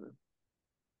in 7.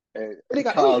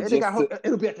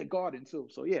 It'll be at the Garden too.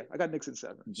 So yeah, I got Knicks in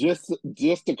 7. Just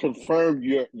to confirm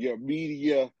your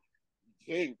media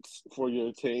jinx for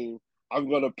your team, I'm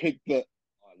gonna pick the.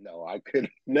 Oh no, I could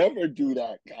never do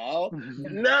that, Kyle.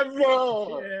 Never.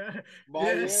 Yeah.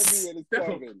 Miami in 7.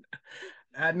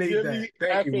 I need Jimmy that.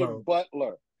 Thank you, Mo.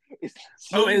 Butler.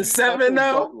 In 7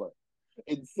 though. Butler.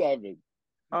 In 7.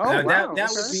 Oh, wow. That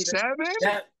would be 7.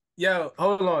 Yo,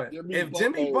 hold on. If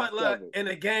Jimmy Butler in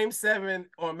a Game 7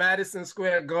 on Madison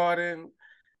Square Garden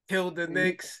killed the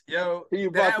Knicks, yo, he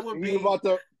about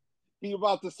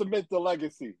to cement the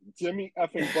legacy. Jimmy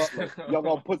effing Butler. Y'all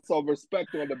gonna put some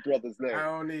respect on the brother's name. I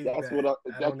don't need that's that.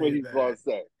 That's what he's gonna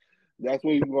say. That's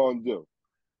what he's gonna do.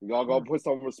 Y'all gonna put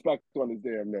some respect on his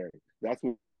damn name. That's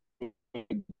what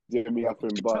Jimmy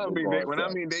effing Butler. When I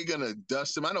mean they're gonna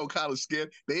dust him, I know Kyle is scared.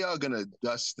 They are gonna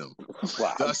dust him.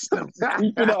 Wow. Dust him.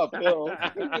 Keep it up, yo.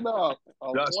 Keep it up.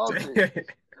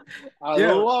 I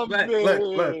love it.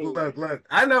 Look.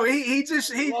 I know he's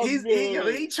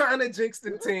trying to jinx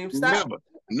the team. Stop.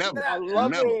 Never. I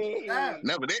love it.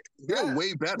 Never. They're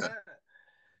way better.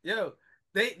 Yo,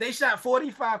 they shot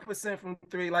 45% from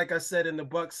 3, like I said in the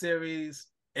Bucks series.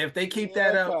 if they keep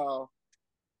that up,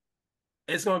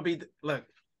 it's gonna be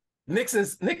Knicks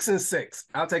in 6.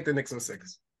 I'll take the Knicks in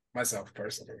 6 myself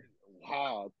personally.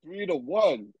 Wow,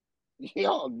 3-1.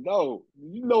 Y'all know.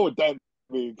 You know what that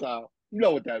means, Kyle. You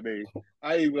know what that means.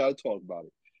 I ain't even gotta talk about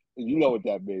it. You know what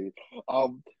that means.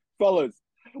 Fellas,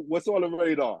 what's on the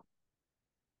radar?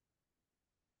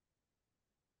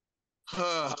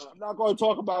 I'm not going to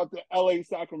talk about the LA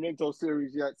Sacramento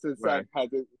series yet, since Sac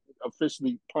hasn't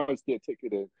officially punched their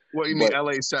ticket in. What you mean,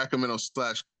 LA Sacramento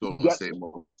 / Golden State?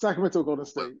 Sacramento Golden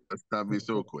State. Let's not be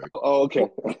so quick. Oh, okay.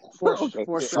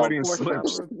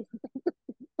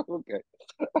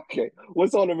 Okay.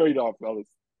 What's on the radar, fellas?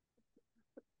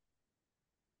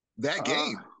 That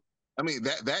game. I mean,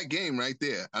 that game right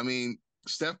there. I mean,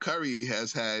 Steph Curry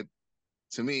has had,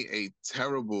 to me, a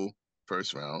terrible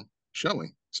first round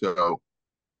showing. So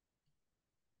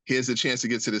here's a chance to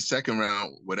get to the second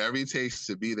round, whatever it takes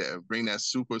to be there, bring that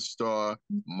superstar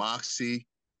moxie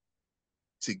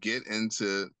to get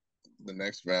into the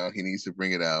next round. He needs to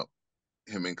bring it out,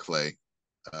 him and Clay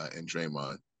and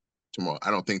Draymond tomorrow.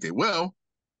 I don't think they will,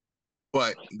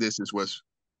 but this is what's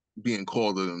being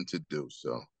called of them to do.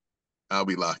 So I'll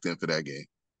be locked in for that game.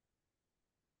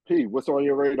 P, what's on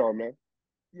your radar, man?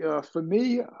 Yeah, for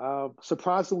me,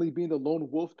 surprisingly, being the lone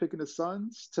wolf picking the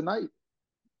Suns tonight,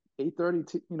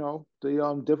 8:30.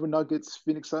 The Denver Nuggets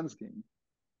Phoenix Suns game.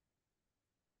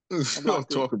 Don't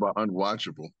talk about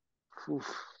unwatchable.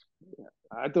 Yeah,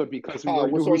 I thought because we knew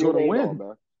who was going to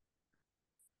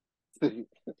win.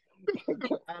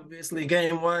 Obviously,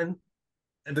 game 1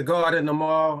 at the Garden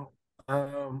tomorrow.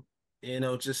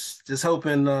 Just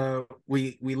hoping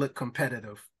we look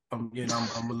competitive. I'm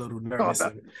a little nervous.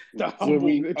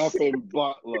 Jimmy effing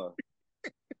Butler.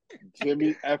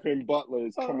 Jimmy effing Butler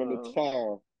is coming to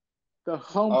town. The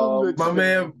humble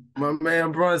my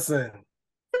man Brunson.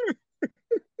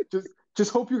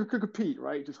 Just hope you could compete,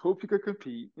 right? Just hope you could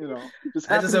compete. I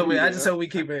just hope we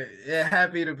keep it. Yeah,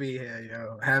 happy to be here,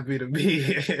 yo. Happy to be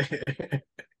here.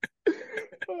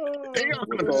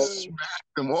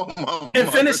 And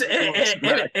finish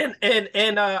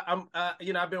and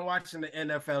I've been watching the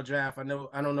NFL draft. I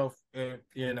don't know if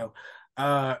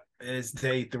it's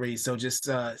day 3, so just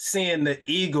seeing the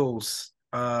Eagles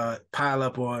pile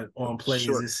up on plays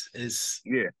is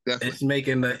definitely. It's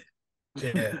making the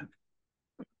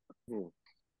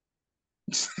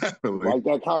like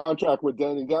that contract with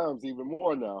Danny Dimes even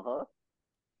more now, huh?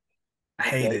 I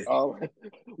hate it.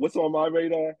 What's on my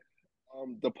radar?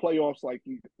 The playoffs, like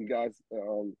you guys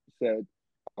said.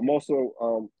 I'm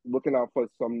also looking out for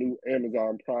some new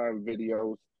Amazon Prime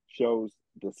shows.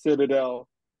 The Citadel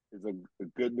is a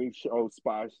good new show,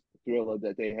 spy thriller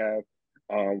that they have.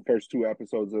 First 2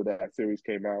 episodes of that series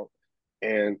came out.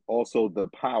 And also The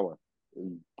Power.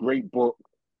 Great book,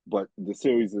 but the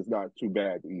series is not too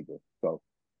bad either. So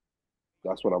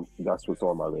that's what's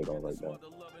on my radar right now.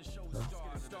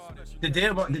 The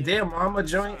Dear Mama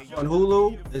joint on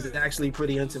Hulu is actually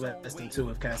pretty interesting too,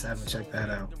 if cats haven't checked that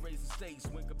out.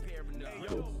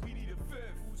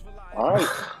 All right,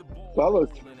 fellas,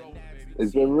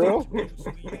 it's been real.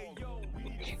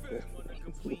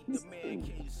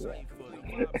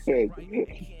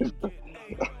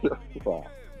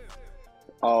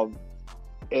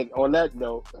 And on that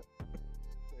note,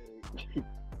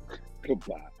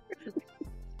 goodbye.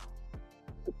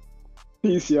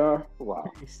 Peace, y'all.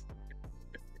 Wow.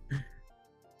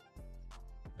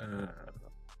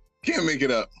 Can't make it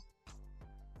up.